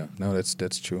software. Yeah, no,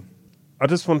 that's true. I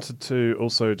just wanted to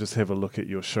also just have a look at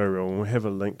your showreel, and we'll have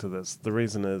a link to this. The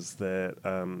reason is that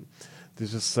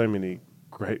there's just so many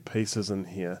great pieces in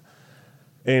here,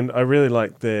 and I really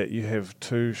like that you have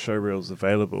two showreels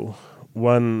available.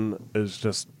 One is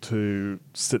just to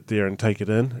sit there and take it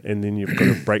in, and then you've got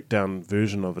a breakdown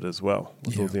version of it as well,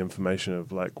 with all the information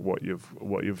of what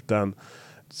you've done.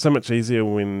 So much easier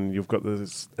when you've got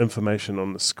this information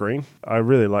on the screen. I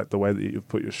really like the way that you've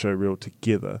put your showreel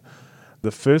together.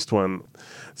 The first one,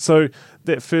 so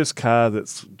that first car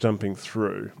that's jumping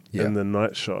through in the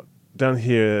night shot, down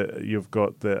here you've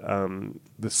got the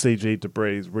CG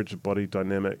debris, rigid body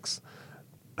dynamics.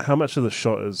 How much of the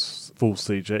shot is full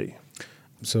CG?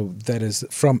 So that is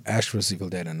from Ash vs. Evil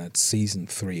Dead, and that's season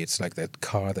 3. It's like that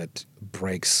car that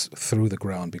breaks through the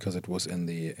ground because it was in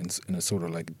a sort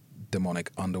of demonic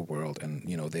underworld, and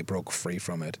they broke free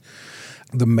from it.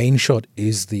 The main shot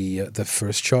is the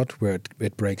first shot where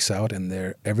it breaks out, and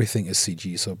there everything is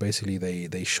CG. So basically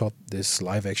they shot this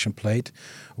live action plate,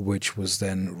 which was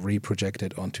then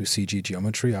reprojected onto CG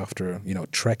geometry after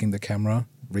tracking the camera,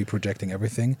 reprojecting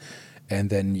everything, and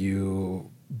then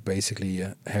you basically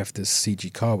have this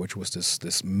CG car, which was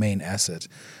this main asset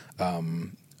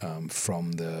from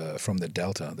the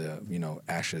Delta, the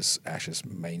Ash's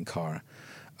main car.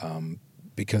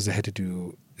 Because they had to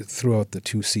do, throughout the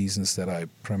 2 seasons that I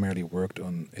primarily worked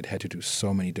on, it had to do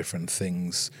so many different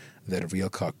things that a real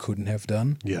car couldn't have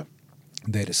done. Yeah.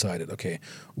 They decided, okay,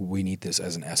 we need this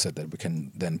as an asset that we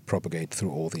can then propagate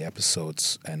through all the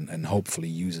episodes and hopefully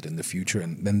use it in the future.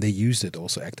 And then they used it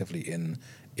also actively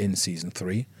in season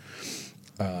 3.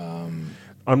 I'm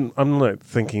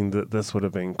thinking that this would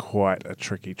have been quite a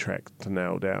tricky track to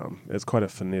nail down. It's quite a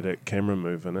phonetic camera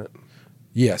move in it.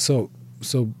 Yeah, so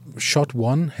So shot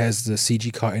 1 has the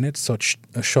CG car in it. So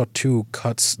shot 2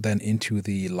 cuts then into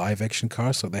the live action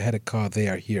car. So they had a car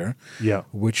there here,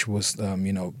 which was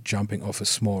jumping off a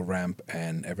small ramp,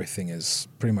 and everything is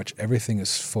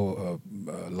for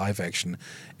live action,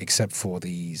 except for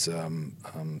these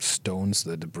stones,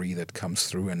 the debris that comes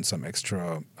through, and some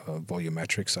extra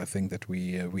volumetrics, I think, that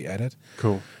we added.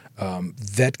 Cool.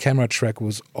 That camera track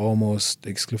was almost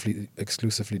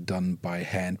exclusively done by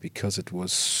hand because it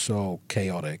was so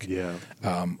chaotic. Yeah.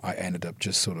 I ended up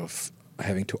just sort of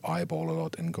having to eyeball a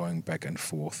lot and going back and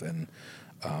forth and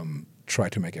try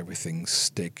to make everything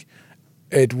stick.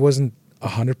 It wasn't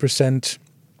 100%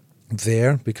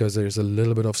 there because there's a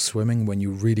little bit of swimming when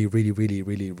you really, really, really,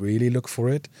 really, really look for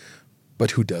it.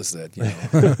 But who does that? You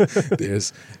know,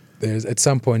 there's at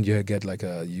some point you get like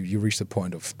you reach the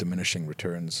point of diminishing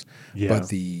returns. Yeah. But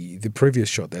the previous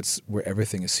shot, that's where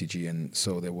everything is CG, and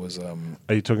so there was. Are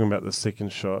you talking about the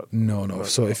second shot? No.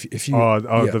 So if you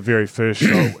the very first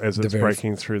shot as it's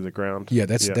breaking through the ground. Yeah,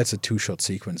 that's a 2-shot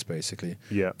sequence basically.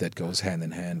 Yeah. That goes hand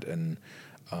in hand, and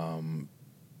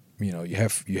you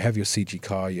have your CG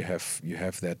car, you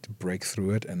have that break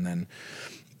through it, and then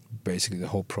basically the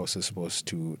whole process was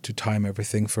to time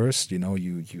everything first.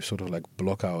 You sort of like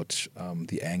block out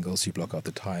the angles, you block out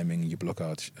the timing, you block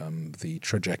out the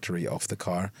trajectory of the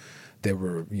car. There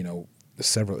were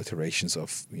several iterations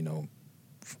of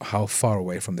how far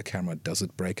away from the camera does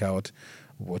it break out,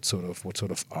 what sort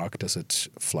of arc does it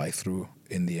fly through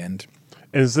in the end.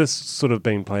 Is this sort of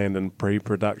being planned in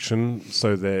pre-production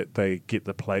so that they get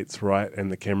the plates right and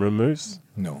the camera moves?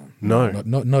 No,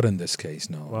 not in this case.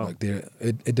 No, wow. Like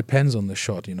it depends on the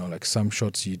shot. Like some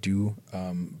shots you do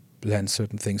blend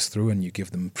certain things through and you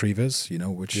give them previs.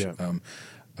 Which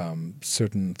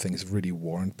certain things really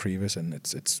warrant previs, and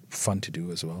it's fun to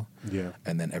do as well. Yeah,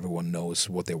 and then everyone knows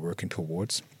what they're working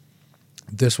towards.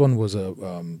 This one was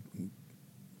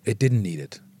it didn't need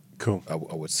it. Cool. I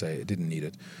would say it didn't need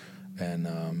it. And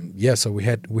so we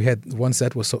had once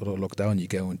that was sort of locked down, you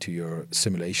go into your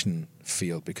simulation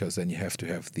field, because then you have to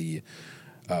have the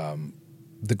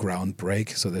ground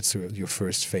break. So that's your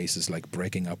first phase is like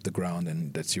breaking up the ground,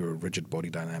 and that's your rigid body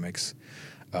dynamics.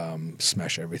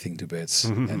 Smash everything to bits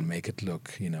and make it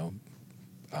look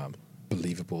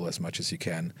believable as much as you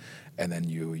can, and then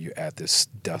you add this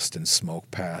dust and smoke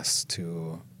pass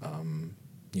to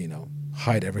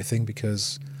hide everything,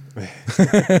 because.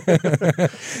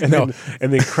 and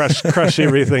then crush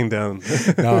everything down.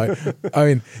 No, I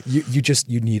mean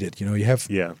you need it. You have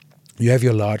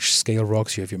your large scale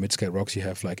rocks, you have your mid scale rocks, you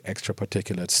have like extra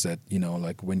particulates that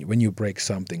like when you break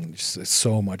something,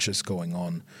 so much is going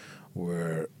on.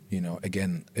 Where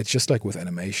again, it's just like with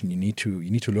animation, you need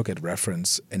to look at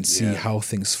reference and see how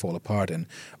things fall apart. And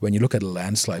when you look at a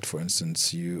landslide, for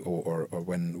instance, or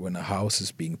when a house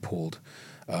is being pulled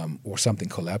or something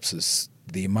collapses,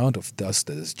 the amount of dust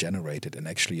that is generated and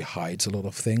actually hides a lot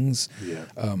of things. Yeah.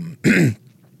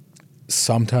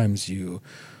 Sometimes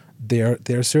there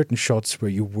are certain shots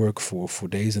where you work for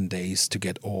days and days to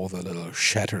get all the little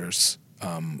shatters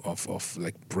of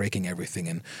like breaking everything,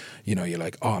 and you're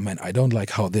like, oh man, I don't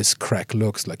like how this crack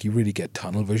looks. Like you really get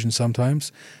tunnel vision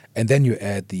sometimes, and then you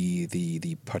add the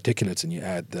particulates and you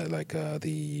add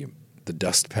the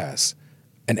dust pass,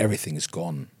 and everything is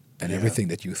gone. And everything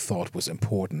that you thought was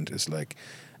important is like,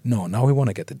 no, now we want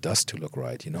to get the dust to look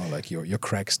right. Like your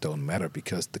cracks don't matter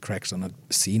because the cracks are not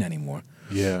seen anymore.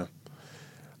 Yeah.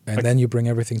 And then you bring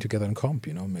everything together in comp,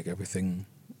 make everything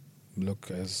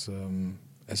look as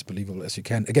believable as you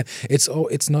can. Again,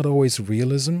 it's not always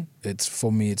realism.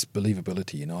 For me, it's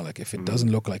believability. Like if it doesn't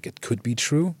look like it could be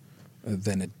true,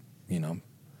 then it,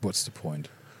 what's the point?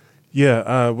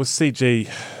 Yeah, with CG.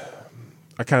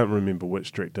 I can't remember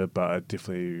which director, but I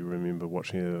definitely remember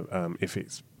watching a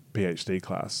FX PhD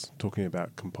class talking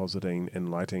about compositing and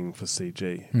lighting for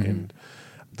CG. And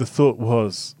the thought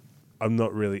was, I'm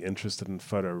not really interested in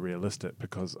photorealistic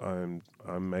because I'm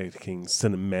making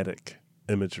cinematic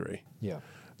imagery. Yeah.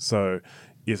 So,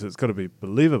 yes, it's got to be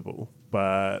believable,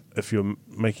 but if you're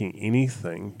making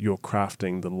anything, you're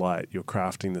crafting the light, you're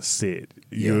crafting the set.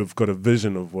 Yeah. You've got a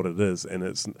vision of what it is, and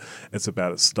it's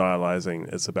about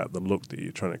stylizing. It's about the look that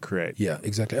you're trying to create. Yeah,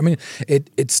 exactly. I mean,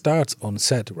 it starts on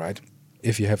set, right?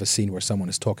 If you have a scene where someone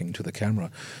is talking to the camera,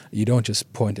 you don't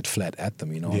just point it flat at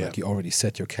them, like you already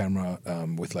set your camera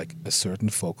with like a certain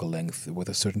focal length, with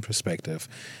a certain perspective,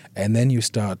 and then you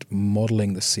start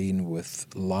modeling the scene with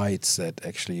lights that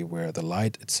actually, where the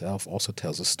light itself also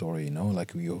tells a story,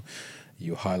 like you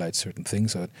highlight certain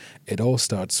things. So it all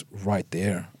starts right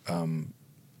there. And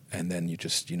then you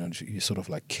just, you sort of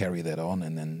like carry that on,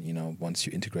 and then, once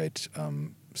you integrate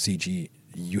CG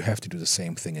you have to do the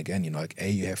same thing again. Like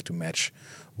you have to match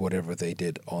whatever they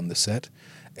did on the set,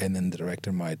 and then the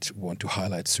director might want to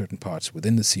highlight certain parts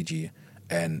within the CG,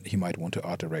 and he might want to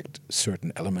art direct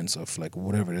certain elements of like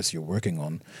whatever it is you're working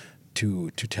on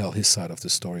to tell his side of the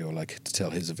story, or like to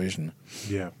tell his vision.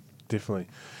 Yeah, definitely.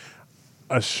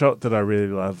 A shot that I really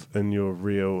love in your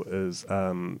reel is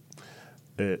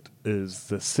it is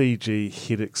the CG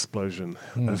head explosion.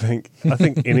 I think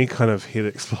any kind of head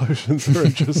explosions are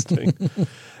interesting.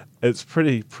 It's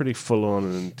pretty full on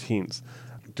and intense.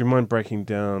 Do you mind breaking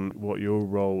down what your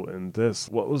role in this?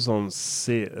 What was on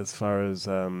set as far as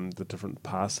the different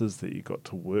passes that you got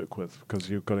to work with? Because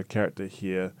you've got a character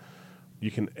here,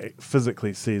 you can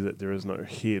physically see that there is no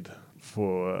head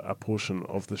for a portion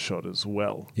of the shot as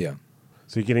well. Yeah.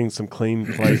 So you're getting some clean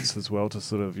plates as well to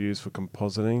sort of use for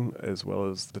compositing, as well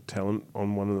as the talent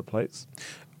on one of the plates?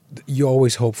 You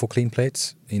always hope for clean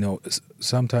plates.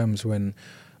 Sometimes when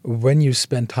you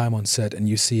spend time on set and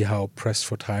you see how pressed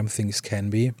for time things can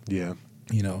be, you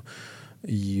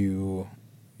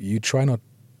try not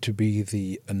to be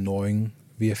the annoying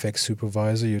VFX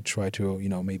supervisor. You try to,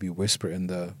 maybe whisper in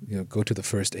go to the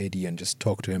first AD and just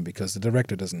talk to him, because the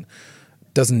director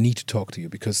doesn't need to talk to you,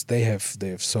 because they have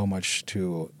so much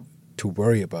to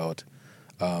worry about.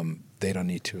 They don't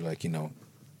need to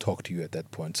talk to you at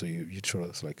that point. So you try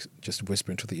to just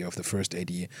whisper into the ear of the first AD,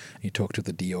 and you talk to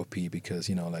the DOP, because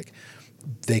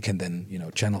they can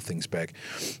then channel things back.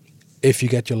 If you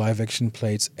get your live action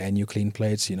plates and you clean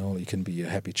plates, you can be a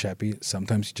happy chappy.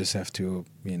 Sometimes you just have to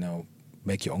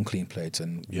make your own clean plates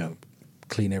and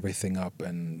clean everything up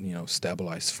and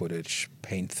stabilize footage,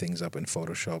 paint things up in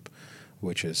Photoshop,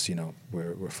 which is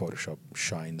where Photoshop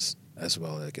shines as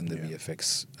well, like in the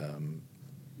VFX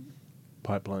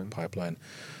pipeline.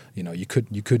 You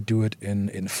could do it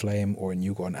in Flame or in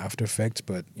Nuke or in After Effects,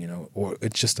 but or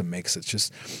it's just a mix. It's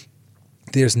just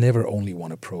there's never only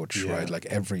one approach, right? Like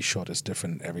every shot is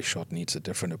different. Every shot needs a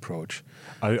different approach.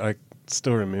 I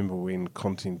still remember when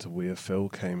Content Aware Phil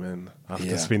came in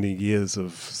after spending years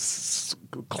of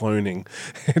cloning.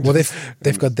 Well,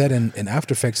 they've got that in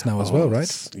After Effects now as well,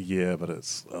 right? Yeah, but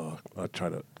it's I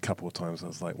tried it a couple of times. I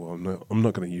was like, well, I'm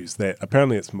not going to use that.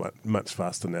 Apparently, it's much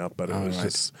faster now, but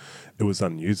it was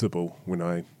unusable when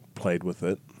I played with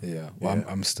it. Yeah, well,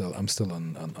 I'm still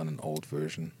on an old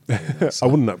version. I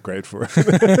wouldn't upgrade for it.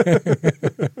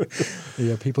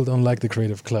 Yeah, people don't like the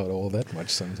Creative Cloud all that much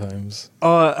sometimes.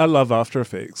 I love After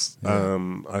Effects.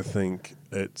 I think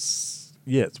it's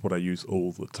what I use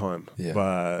all the time. Yeah.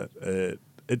 But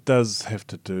it does have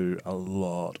to do a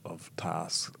lot of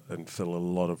tasks and fill a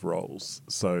lot of roles.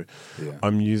 So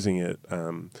I'm using it.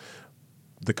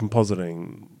 The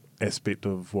compositing aspect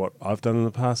of what I've done in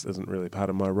the past isn't really part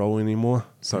of my role anymore.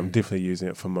 So I'm definitely using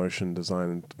it for motion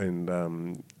design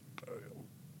and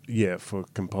for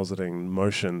compositing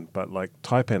motion. But like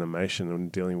type animation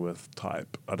and dealing with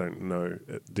type, I don't know.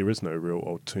 There is no real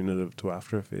alternative to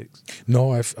After Effects.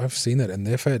 No, I've seen it, and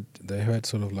they've had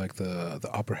sort of like the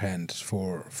upper hand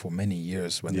for many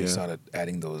years when they started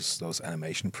adding those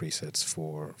animation presets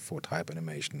for type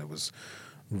animation. It was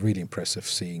really impressive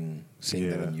seeing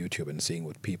that on YouTube and seeing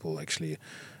what people actually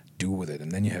do with it.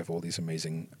 And then you have all these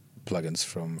amazing plugins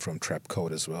from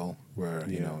Trapcode as well, where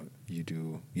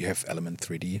you have Element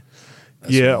 3D.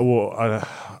 Well,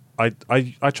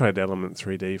 I tried Element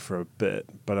 3D for a bit,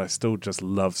 but I still just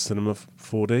love Cinema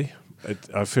 4D.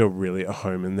 I feel really at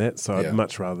home in that, so I'd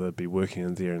much rather be working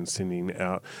in there and sending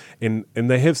out. And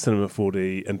they have Cinema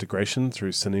 4D integration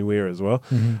through Cineware as well,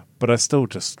 but I still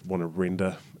just want to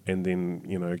render and then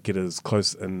get as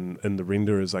close in the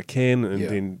render as I can, and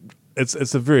then it's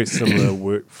a very similar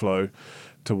workflow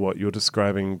to what you're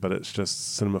describing, but it's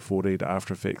just Cinema 4D to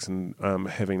After Effects and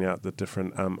having out the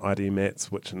different ID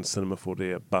mats, which in Cinema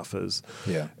 4D are buffers,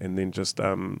 and then just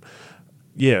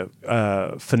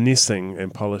finessing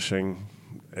and polishing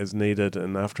as needed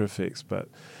in After Effects. But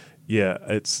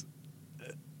it's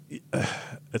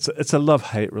a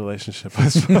love-hate relationship, I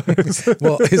suppose.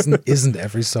 Well, isn't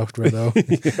every software though?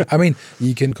 I mean,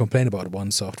 you can complain about one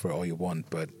software all you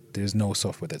want, but there's no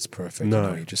software that's perfect.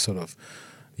 No. You just sort of,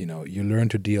 you learn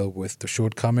to deal with the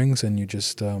shortcomings, and you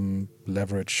just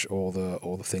leverage all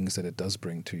the things that it does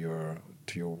bring to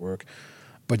your work.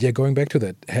 But going back to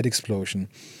that head explosion,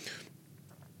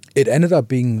 it ended up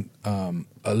being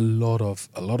a lot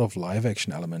of live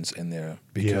action elements in there,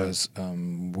 because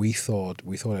we thought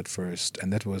at first,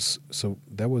 and that was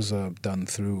done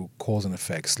through cause and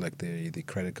effects, like the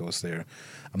credit goes there.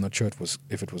 I'm not sure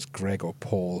if it was Greg or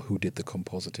Paul who did the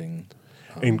compositing.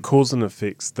 In cause and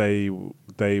effects, they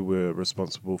they were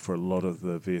responsible for a lot of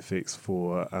the VFX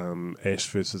for Ash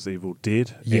vs Evil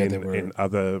Dead and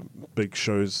other big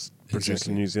shows produced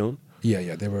in New Zealand.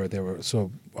 Yeah, they were.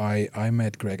 So I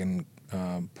met Greg and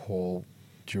Paul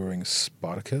during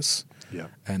Spartacus,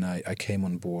 and I came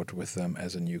on board with them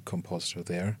as a new compositor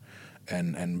there,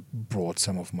 and brought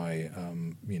some of my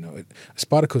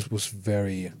Spartacus was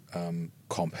very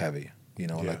comp heavy.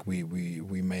 Like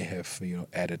we may have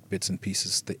added bits and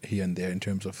pieces here and there in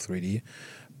terms of 3D,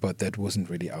 but that wasn't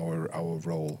really our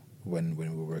role when we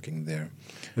were working there.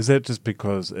 Is that just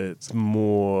because it's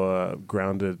more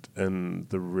grounded in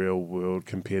the real world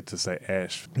compared to, say,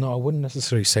 Ash? No, I wouldn't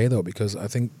necessarily say though, because I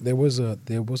think there was a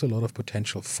lot of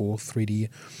potential for 3D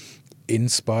in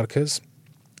Spartacus.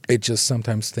 It just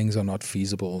sometimes things are not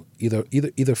feasible,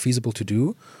 either feasible to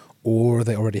do, or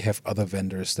they already have other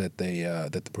vendors that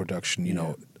that the production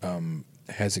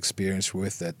has experience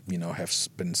with, that have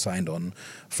been signed on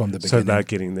from the beginning. So they're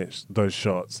getting those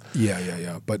shots.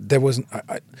 Yeah. But there wasn't.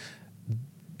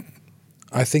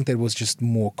 I think that was just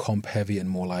more comp heavy and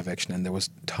more live action, and there was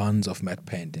tons of matte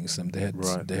paintings.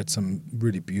 They had some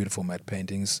really beautiful matte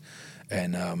paintings,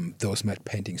 and those matte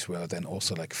paintings were then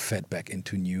also like fed back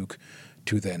into Nuke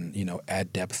to then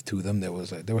add depth to them. There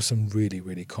was some really,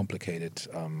 really complicated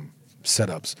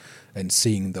setups, and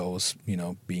seeing those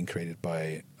being created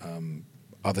by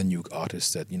other Nuke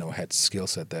artists that had skill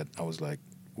set, that I was like,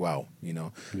 wow,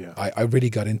 I really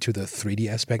got into the 3D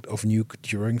aspect of Nuke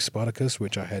during Spartacus,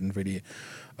 which I hadn't really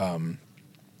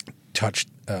touched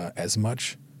as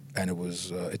much, and it was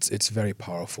it's very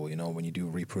powerful, when you do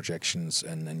reprojections,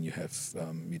 and then you have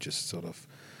you just sort of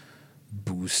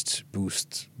boost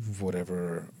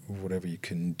whatever you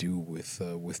can do with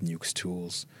Nuke's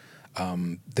tools.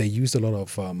 They used a lot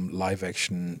of live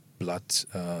action blood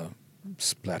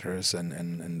splatters,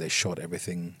 and they shot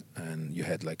everything, and you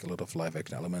had like a lot of live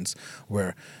action elements,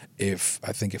 where if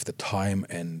the time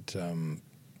and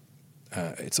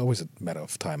it's always a matter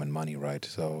of time and money, right?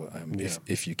 So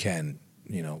if you can,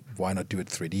 why not do it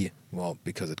 3D? Well,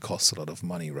 because it costs a lot of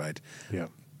money, right? Yeah.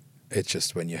 It's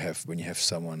just when you have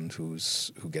someone who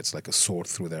gets like a sword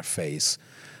through their face,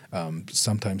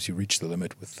 sometimes you reach the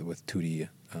limit with 2D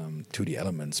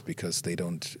elements, because they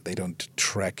don't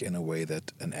track in a way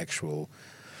that an actual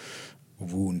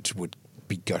wound would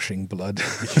be gushing blood.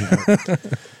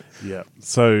 Yeah.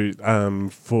 So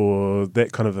for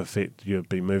that kind of effect, you'd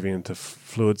be moving into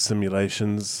fluid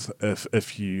simulations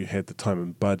if you had the time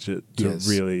and budget to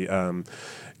really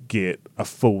get a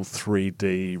full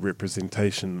 3D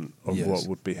representation of what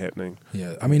would be happening.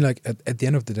 Yeah, I mean, like at the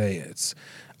end of the day, it's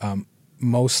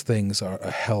most things are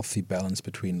a healthy balance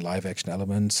between live action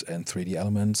elements and 3D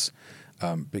elements,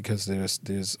 because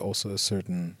there's also a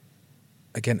certain,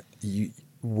 again,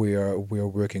 we're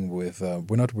working with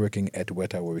we're not working at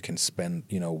Weta where we can spend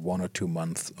 1 or 2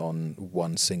 months on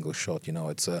one single shot.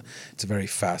 It's a very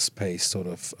fast paced sort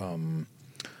of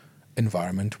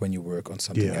environment when you work on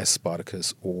something as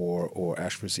Spartacus or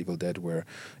Ash vs Evil Dead, where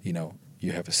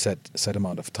you have a set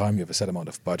amount of time, you have a set amount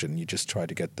of budget, and you just try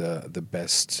to get the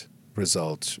best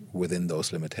result within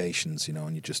those limitations,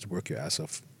 and you just work your ass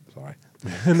off. Sorry,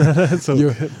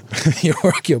 you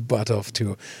work your butt off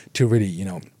to really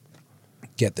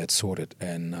get that sorted.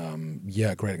 And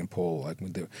Greg and Paul, like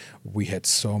we had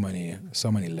so many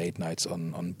late nights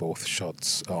on both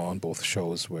shots, on both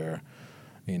shows, where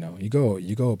you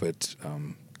go a bit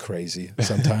crazy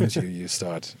sometimes. you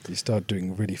start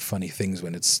doing really funny things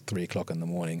when it's 3:00 in the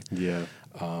morning.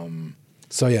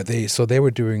 They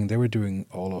were doing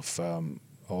all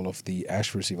of the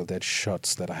Ash vs Evil Dead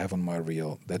shots that I have on my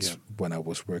reel. That's when I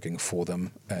was working for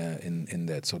them in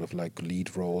that sort of like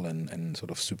lead role and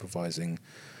sort of supervising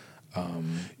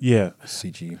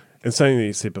CG. And something that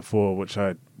you said before, which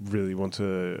I really want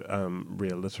to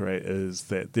reiterate, is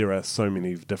that there are so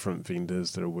many different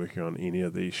vendors that are working on any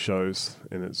of these shows,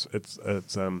 and it's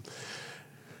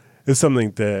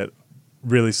something that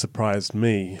really surprised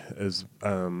me. Is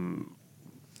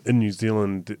in New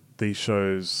Zealand, these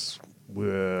shows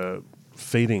were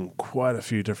feeding quite a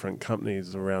few different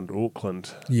companies around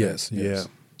Auckland. Yes. Yeah,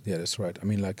 that's right. I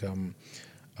mean, like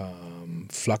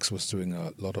Flux was doing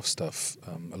a lot of stuff,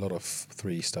 a lot of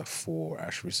 3D stuff for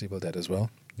Ash vs Evil Dead as well.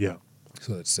 Yeah.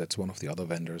 So that's one of the other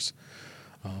vendors.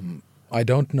 I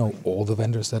don't know all the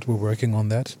vendors that were working on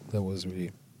that. That was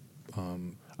really.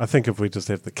 I think if we just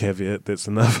have the caveat, that's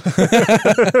enough.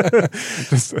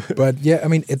 But yeah, I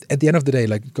mean, at the end of the day,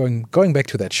 like going back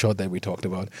to that shot that we talked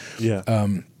about. Yeah.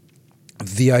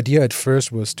 The idea at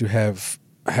first was to have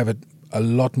it a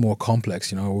lot more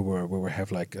complex. We were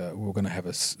going to have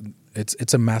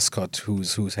it's a mascot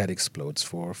whose head explodes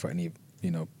for any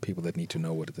people that need to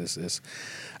know what this is.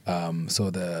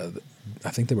 So I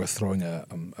think they were throwing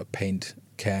a paint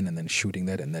can and then shooting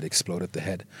that, and that exploded the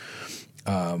head.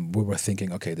 We were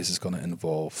thinking, okay, this is going to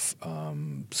involve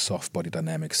soft body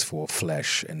dynamics for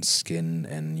flesh and skin,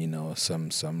 and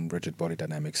some rigid body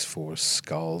dynamics for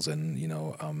skulls, and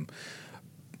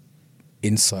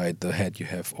inside the head you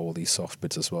have all these soft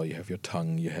bits as well. You have your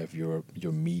tongue, you have your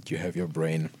meat, you have your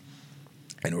brain,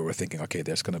 and we were thinking, okay,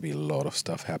 there's going to be a lot of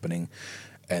stuff happening,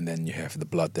 and then you have the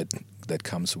blood that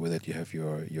comes with it. You have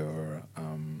your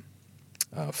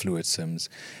fluid sims,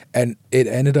 and it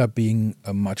ended up being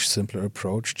a much simpler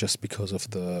approach just because of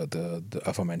the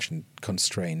aforementioned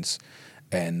constraints,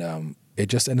 and it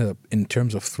just ended up, in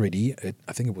terms of 3D,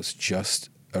 I think it was just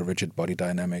a rigid body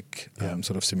dynamic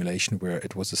sort of simulation where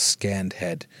it was a scanned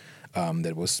head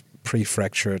that was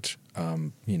pre-fractured,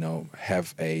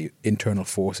 have a internal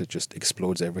force that just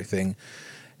explodes everything,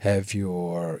 have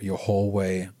your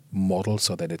hallway model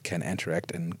so that it can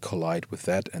interact and collide with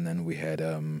that, and then we had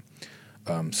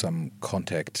some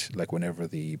contact, like whenever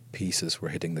the pieces were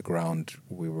hitting the ground,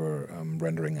 we were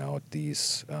rendering out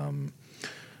these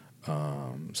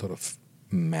sort of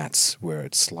mats where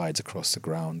it slides across the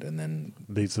ground and then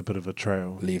leaves a bit of a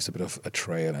trail.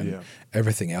 And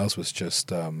everything else was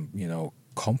just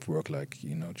comp work,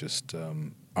 just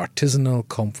artisanal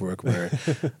comp work where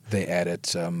they added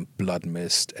blood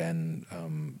mist and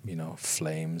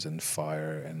flames and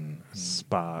fire and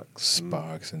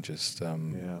sparks and just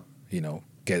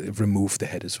remove the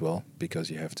head as well, because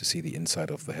you have to see the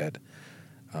inside of the head.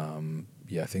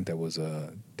 I think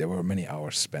there were many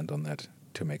hours spent on that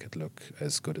to make it look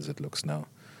as good as it looks now.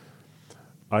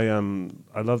 I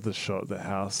love the shot, the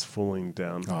house falling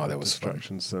down. Oh, that was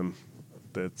destruction sim.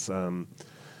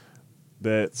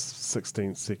 That's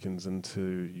 16 seconds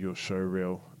into your show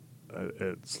reel.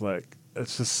 It's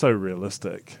just so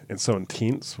realistic and so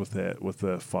intense with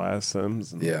the fire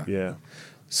sims. And yeah.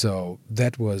 So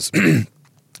that was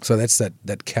that's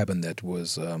that cabin that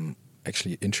was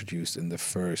actually introduced in the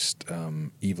first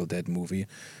Evil Dead movie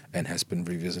and has been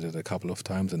revisited a couple of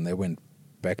times, and they went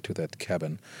back to that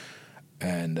cabin,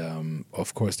 and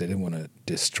of course they didn't want to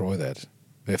destroy that.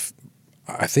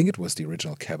 I think it was the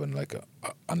original cabin,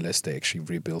 unless they actually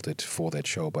rebuilt it for that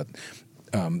show, but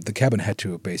the cabin had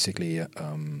to basically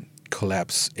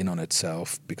collapse in on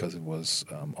itself because it was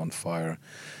on fire,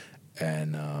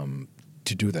 and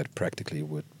to do that practically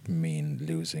would mean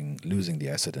losing the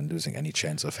asset and losing any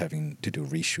chance of having to do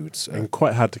reshoots. And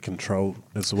quite hard to control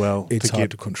as well. It's hard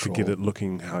to control. To get it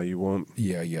looking how you want.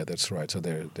 Yeah, that's right. So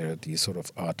there are these sort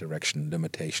of art direction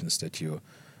limitations that you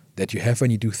have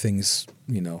when you do things,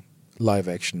 live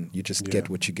action. You just get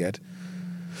what you get.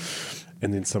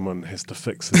 And then someone has to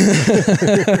fix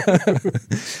it.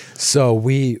 So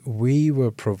we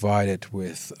were provided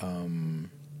with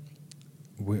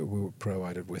we were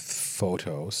provided with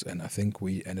photos, and I think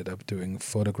we ended up doing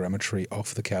photogrammetry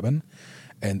of the cabin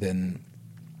and then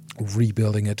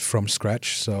rebuilding it from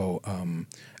scratch. So and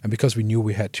because we knew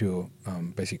we had to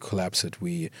basically collapse it,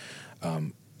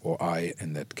 or I,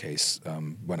 in that case,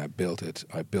 when I built it,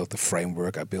 I built the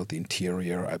framework, I built the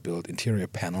interior, I built interior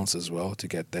panels as well to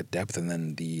get that depth, and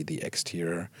then the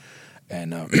exterior,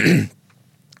 and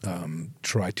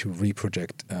try to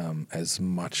reproject as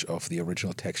much of the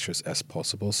original textures as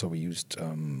possible. So we used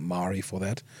Mari for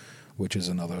that, which is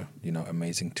another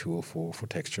amazing tool for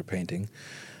texture painting,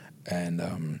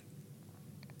 and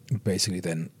basically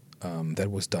then that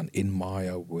was done in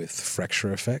Maya with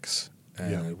fracture effects.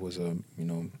 And it was a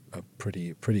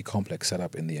pretty complex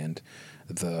setup in the end.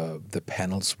 The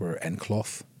panels were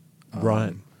N-cloth,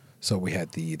 right? So we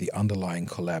had the underlying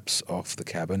collapse of the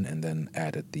cabin, and then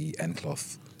added the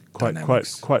N-cloth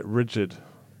dynamics. Quite rigid.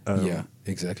 Yeah,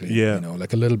 exactly. Yeah,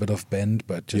 like a little bit of bend,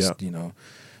 but just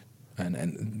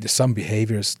and there's some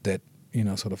behaviors that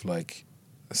sort of like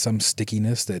some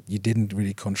stickiness that you didn't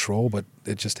really control, but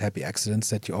it's just happy accidents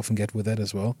that you often get with that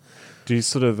as well. Do you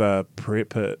sort of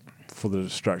prep it for the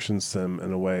destruction sim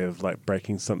in a way of like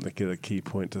breaking something at a key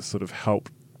point to sort of help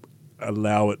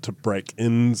allow it to break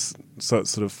in, so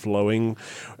it's sort of flowing?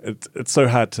 It's so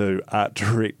hard to art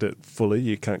direct it fully.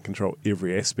 You can't control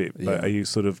every aspect, but are you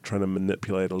sort of trying to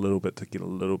manipulate a little bit to get a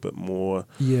little bit more?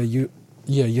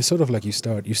 You sort of like you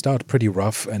start pretty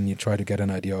rough, and you try to get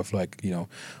an idea of like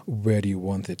where do you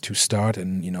want it to start,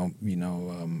 and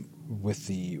with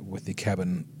the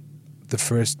cabin,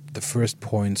 the first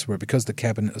points were, because the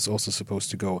cabin is also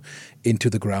supposed to go into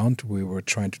the ground, we were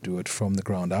trying to do it from the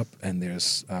ground up, and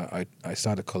there's I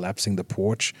started collapsing the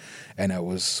porch, and I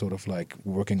was sort of like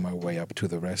working my way up to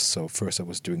the rest. So first I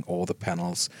was doing all the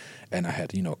panels, and I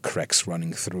had, you know, cracks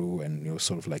running through, and you know,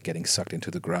 sort of like getting sucked into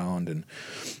the ground, and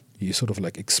you sort of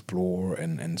like explore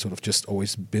and sort of just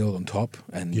always build on top,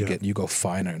 and you go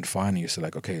finer and finer. You're so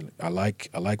like, okay, I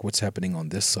like what's happening on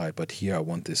this side, but here I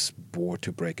want this board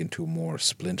to break into more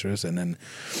splinters. And then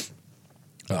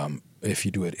if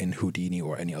you do it in Houdini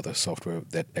or any other software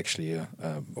that actually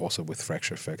also with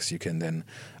Fracture Effects, you can then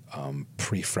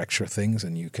pre-fracture things,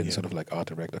 and you can sort of like art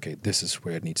direct, okay, this is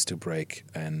where it needs to break,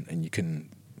 and you can,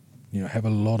 you know, have a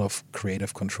lot of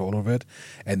creative control of it.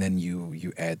 And then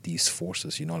you add these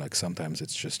forces, you know, like sometimes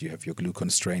it's just you have your glue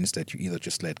constraints that you either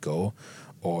just let go,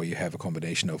 or you have a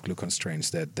combination of glue constraints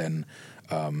that then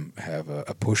have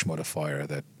a push modifier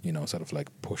that, you know, sort of like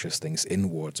pushes things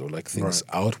inwards, or like things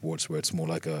outwards, where it's more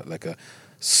like a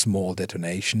small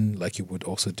detonation, like you would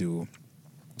also do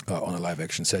on a live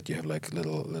action set. You have like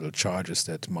little charges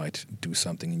that might do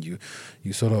something, and you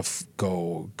sort of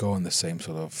go in the same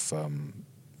sort of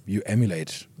you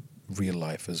emulate real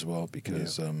life as well,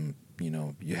 because you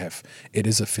know, it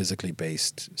is a physically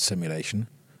based simulation,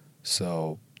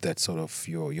 so that's sort of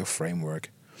your framework.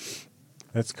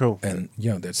 That's cool. And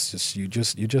yeah, that's just you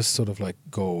just sort of like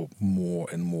go more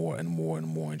and more and more and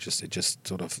more, and it just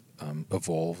sort of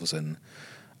evolves. And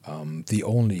the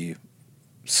only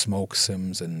smoke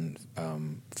sims and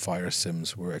fire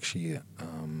sims were actually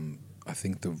I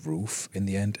think the roof in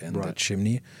the end, and the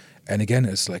chimney. And again,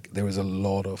 it's like there was a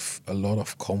lot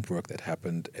of comp work that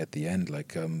happened at the end,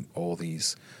 like all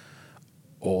these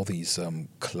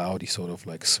cloudy sort of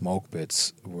like smoke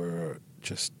bits were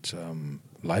just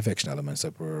live action elements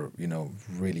that were, you know,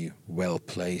 really well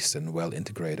placed and well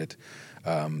integrated.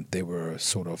 They were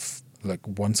sort of like,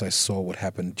 once I saw what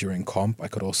happened during comp, I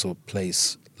could also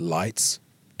place lights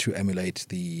to emulate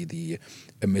the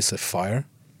emissive fire.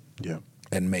 Yeah.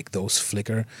 And make those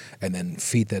flicker, and then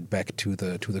feed that back to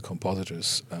the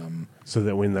compositors. So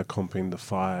that when they're comping the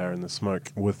fire and the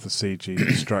smoke with the CG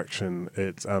destruction,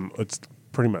 it's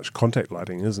pretty much contact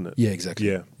lighting, isn't it? Yeah,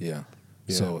 exactly. Yeah.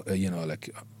 So you know,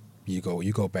 like you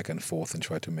go back and forth and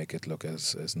try to make it look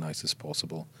as nice as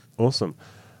possible. Awesome.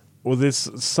 Well,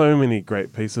 there's so many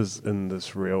great pieces in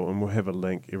this reel, and we'll have a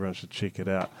link. Everyone should check it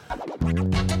out.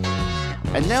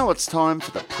 And now it's time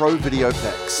for the Pro Video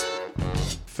Picks.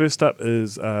 First up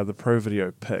is the Pro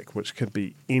Video Pick, which could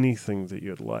be anything that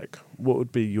you'd like. What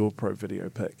would be your Pro Video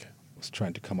Pick? I was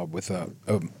trying to come up with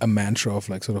a mantra of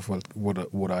like sort of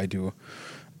what I do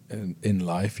in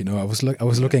life. You know, I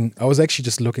was actually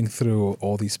just looking through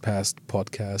all these past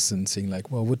podcasts and seeing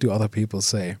like, well, what do other people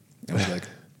say? I was like,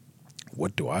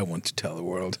 what do I want to tell the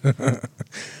world?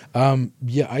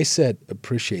 I said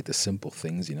appreciate the simple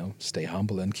things, you know, stay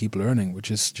humble and keep learning,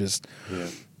 which is just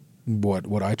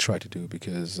what I try to do,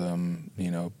 because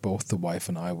you know, both the wife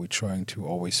and I, we're trying to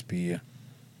always be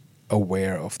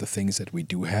aware of the things that we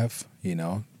do have, you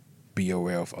know, be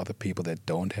aware of other people that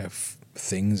don't have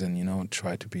things, and, you know,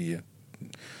 try to be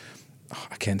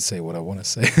I can't say what I want to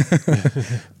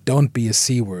say. Don't be a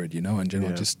C word, you know, in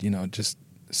general. Just, you know, just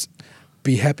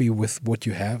be happy with what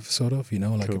you have, sort of, you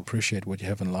know, like appreciate what you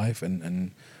have in life,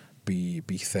 and be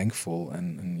thankful,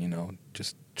 and you know,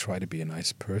 just try to be a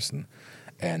nice person.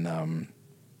 And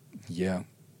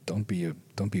don't be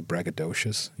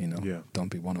braggadocious, you know. Yeah. Don't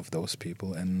be one of those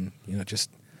people, and, you know, just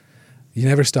you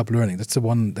never stop learning. That's the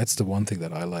one thing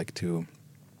that I like to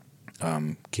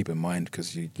keep in mind,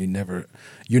 because you're never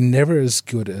as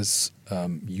good as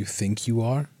you think you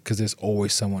are, because there's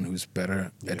always someone who's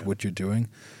better at what you're doing,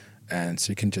 and so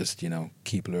you can just, you know,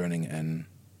 keep learning and,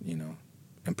 you know,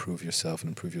 improve yourself and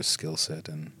improve your skill set.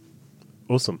 And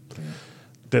awesome. Yeah.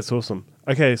 That's awesome.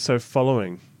 Okay, so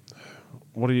following.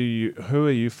 Who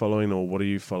are you following, or what are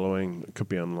you following? It could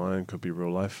be online, could be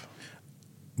real life.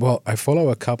 Well, I follow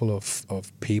a couple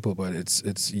of people, but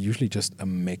it's usually just a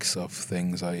mix of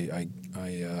things. I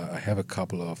have a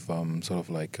couple of sort of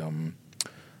like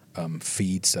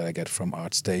feeds that I get from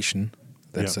ArtStation.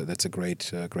 That's a great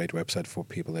website for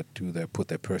people that put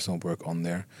their personal work on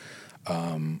there.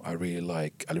 I really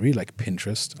like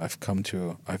Pinterest.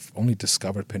 I've only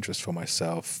discovered Pinterest for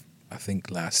myself, I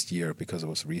think, last year, because I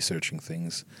was researching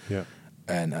things. Yeah.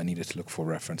 And I needed to look for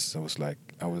references.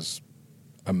 I was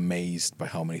amazed by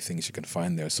how many things you can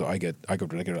find there. So I got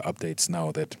regular updates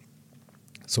now that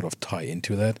sort of tie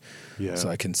into that. Yeah. So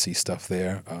I can see stuff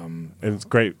there. And it's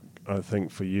great, I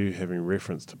think, for you having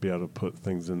reference to be able to put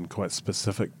things in quite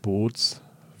specific boards.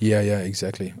 Yeah,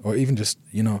 exactly. Or even just,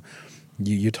 you know,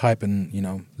 you type in, you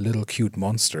know, little cute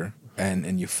monster,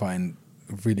 and you find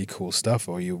really cool stuff,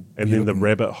 or then the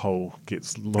rabbit hole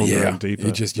gets longer and deeper.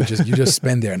 You just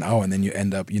spend there an hour, and then you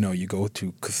end up, you know, you go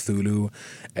to Cthulhu,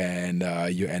 and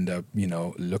you end up, you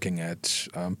know, looking at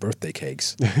birthday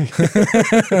cakes.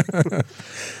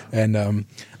 And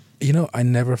you know, I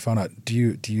never found out. Do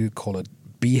you call it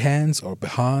Behance or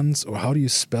Behance, or how do you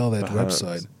spell that Behance.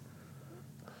 website?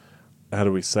 How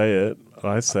do we say it?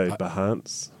 I say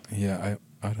Behance. Yeah,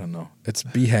 I don't know. It's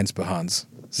Behance.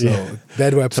 So Yeah.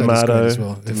 that website is great as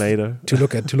well. Tomato.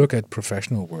 To look at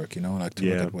professional work, you know, like to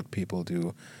look at what people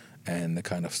do and the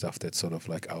kind of stuff that's sort of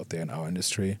like out there in our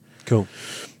industry. Cool.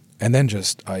 And then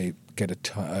just I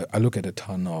look at a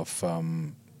ton of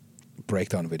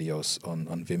breakdown videos on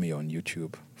Vimeo and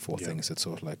YouTube for things. It's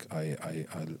sort of like I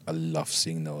love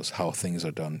seeing those, how things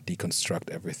are done, deconstruct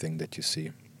everything that you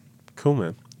see. Cool,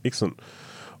 man. Excellent.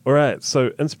 All right,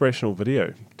 so inspirational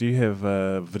video. Do you have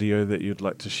a video that you'd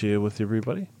like to share with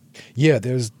everybody? Yeah,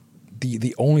 there's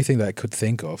the only thing that I could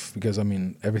think of, because I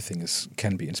mean everything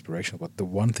can be inspirational, but the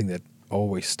one thing that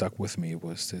always stuck with me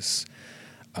was this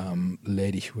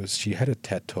lady she had a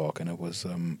TED talk, and it was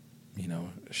you know,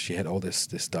 she had all this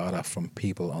data from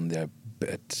people on their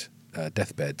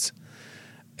deathbeds,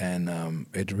 and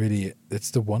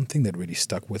it's the one thing that really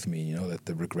stuck with me, you know, that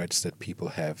the regrets that people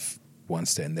have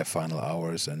once they're in their final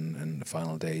hours and the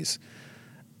final days.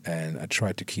 And I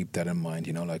try to keep that in mind,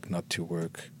 you know, like not to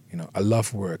work, you know, I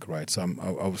love work, right? So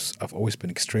I've always been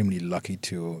extremely lucky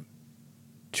to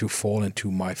fall into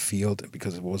my field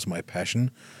because it was my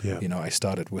passion. Yeah. You know, I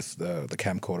started with the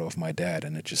camcorder of my dad,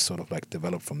 and it just sort of like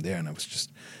developed from there. And I was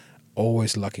just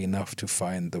always lucky enough to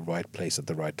find the right place at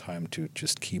the right time to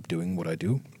just keep doing what I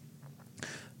do.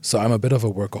 So I'm a bit of a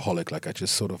workaholic, like I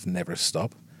just sort of never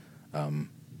stop.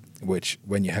 Which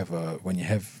when you have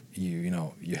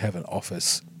you have an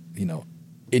office, you know,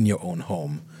 in your own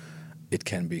home, it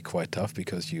can be quite tough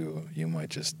because you might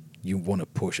just, you want to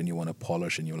push and you want to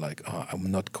polish, and you're like, oh,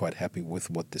 I'm not quite happy with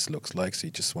what this looks like, so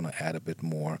you just want to add a bit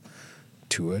more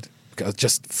to it, because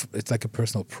it's like a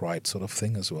personal pride sort of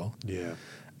thing as well. Yeah.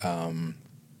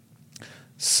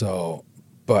 So,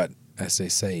 but as they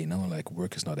say, you know, like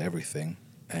work is not everything.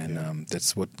 And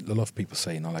that's what a lot of people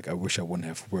say, you know, like I wish I wouldn't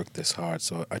have worked this hard.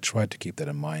 So I try to keep that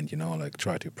in mind, you know, like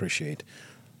try to appreciate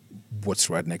what's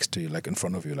right next to you, like in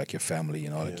front of you, like your family, you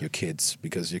know, like your kids,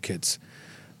 because your kids,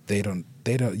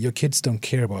 your kids don't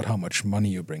care about how much money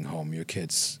you bring home. Your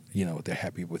kids, you know, they're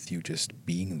happy with you just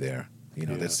being there. You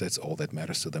know, that's all that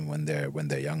matters to them when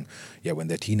they're young. Yeah, when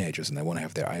they're teenagers and they want to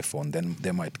have their iPhone, then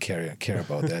they might care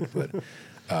about that, but.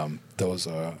 Those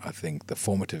are, I think, the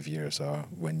formative years are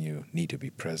when you need to be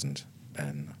present.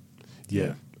 And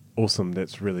awesome.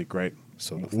 That's really great.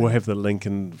 Sort of we'll have the link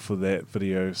in for that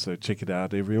video, so check it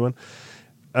out, everyone.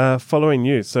 Following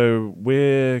you, so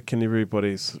where can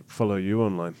everybody follow you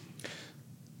online?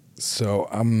 So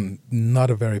I'm not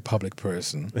a very public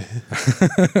person.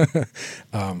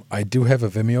 I do have a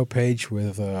Vimeo page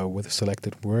with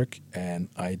selected work, and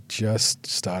I just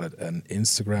started an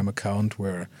Instagram account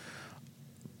where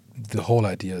the whole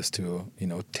idea is to, you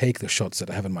know, take the shots that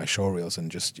I have in my show reels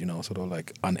and just, you know, sort of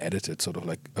like unedited, sort of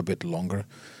like a bit longer.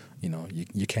 You know,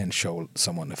 you can't show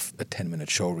someone a 10-minute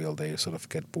show reel, they sort of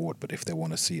get bored. But if they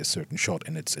want to see a certain shot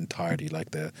in its entirety,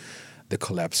 like the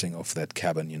collapsing of that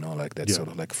cabin, you know, like that's sort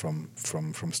of like from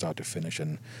start to finish.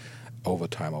 And over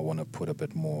time, I want to put a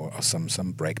bit more,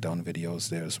 some breakdown videos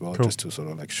there as well, just to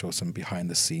sort of like show some behind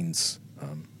the scenes.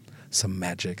 Some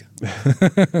magic.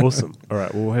 Awesome. All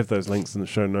right, well, we'll have those links in the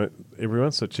show note,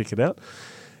 everyone, so check it out.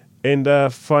 And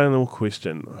final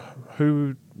question,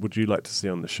 who would you like to see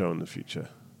on the show in the future?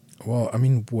 Well, I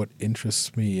mean, what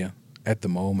interests me at the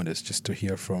moment is just to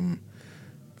hear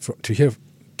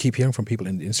keep hearing from people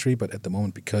in the industry, but at the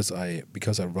moment, because I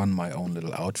run my own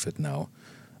little outfit now,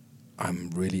 I'm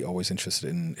really always interested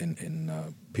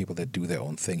in people that do their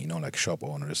own thing, you know, like shop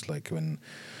owners, like when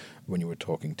you were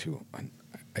talking to...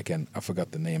 Again, I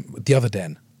forgot the name. The other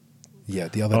Dan. Yeah,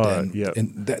 the other Dan. Yeah.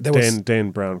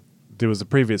 Dan Brown. There was a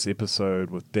previous episode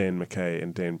with Dan McKay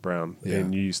and Dan Brown,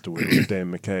 and you used to work with Dan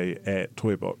McKay at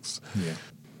Toybox. Yeah.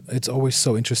 It's always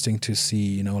so interesting to see,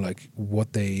 you know, like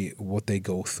what they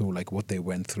go through, like what they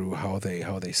went through, how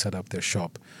they set up their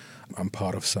shop. I'm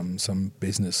part of some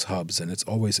business hubs, and it's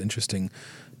always interesting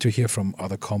to hear from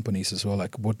other companies as well,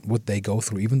 like what they go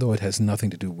through, even though it has nothing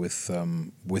to do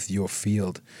with your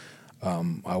field.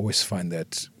 I always find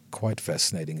that quite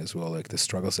fascinating as well, like the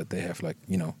struggles that they have. Like,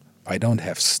 you know, I don't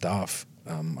have staff.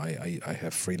 I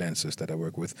have freelancers that I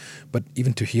work with. But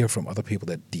even to hear from other people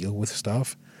that deal with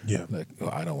staff, like,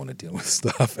 I don't want to deal with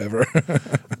staff ever.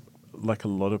 like a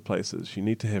lot of places, you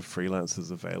need to have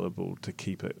freelancers available to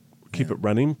keep it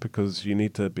running, because you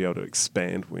need to be able to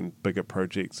expand when bigger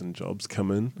projects and jobs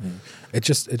come in. It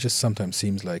just sometimes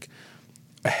seems like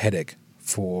a headache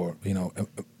for,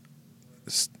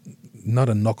 not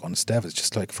a knock on staff. It's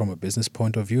just like from a business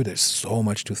point of view, there's so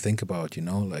much to think about. You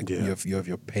have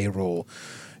your payroll,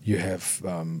 you have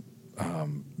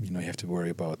you have to worry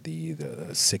about the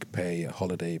sick pay,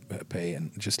 holiday pay,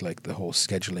 and just like the whole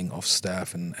scheduling of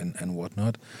staff and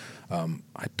whatnot.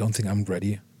 I don't think I'm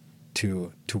ready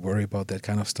to worry about that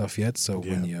kind of stuff yet. So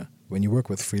when you work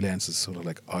with freelancers, sort of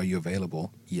like, are you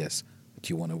available? Yes.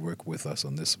 Do you want to work with us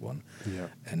on this one? Yeah.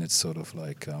 And it's sort of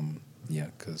like,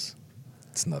 because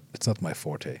it's not my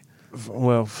forte.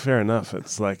 Well, fair enough.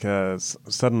 It's like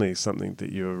suddenly something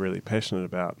that you're really passionate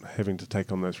about, having to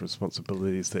take on those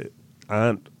responsibilities that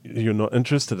you're not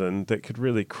interested in, that could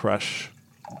really crush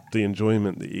the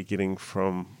enjoyment that you're getting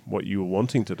from what you were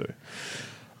wanting to do.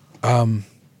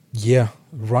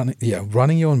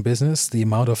 Running your own business, the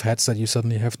amount of hats that you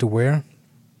suddenly have to wear,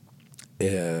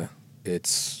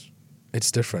 it's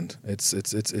different. It's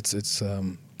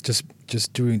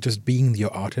just being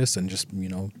your artist and just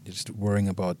worrying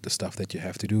about the stuff that you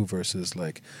have to do versus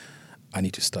like, I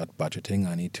need to start budgeting.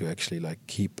 I need to actually like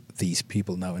keep these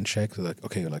people now in check. So like,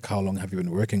 okay, like how long have you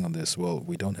been working on this? Well,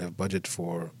 we don't have budget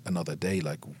for another day.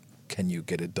 Like, can you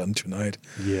get it done tonight?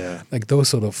 Yeah. Like those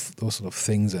sort of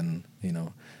things, and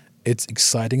it's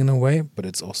exciting in a way, but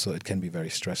it can be very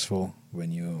stressful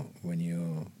when you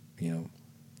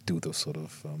do those sort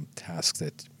of tasks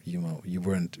that you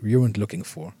weren't looking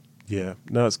for. Yeah,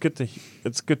 no, it's good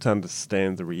to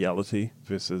understand the reality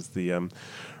versus the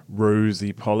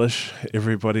rosy polish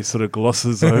everybody sort of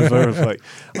glosses over of like,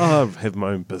 oh, I have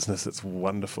my own business, it's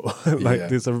wonderful.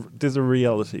 There's a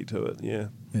reality to it. Yeah.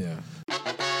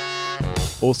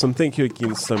 Awesome. Thank you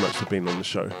again so much for being on the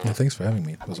show. Yeah, thanks for having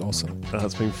me. It was awesome.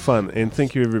 It's been fun. And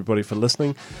thank you everybody for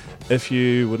listening. If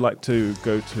you would like to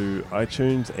go to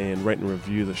iTunes and rate and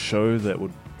review the show, that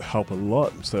would help a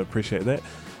lot. So I appreciate that.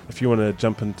 If you want to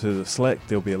jump into the Slack,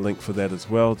 there'll be a link for that as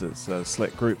well. There's a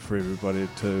Slack group for everybody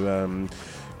to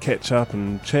catch up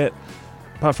and chat.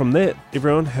 Apart from that,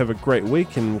 everyone have a great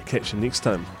week, and we'll catch you next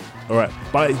time. All right,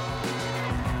 bye.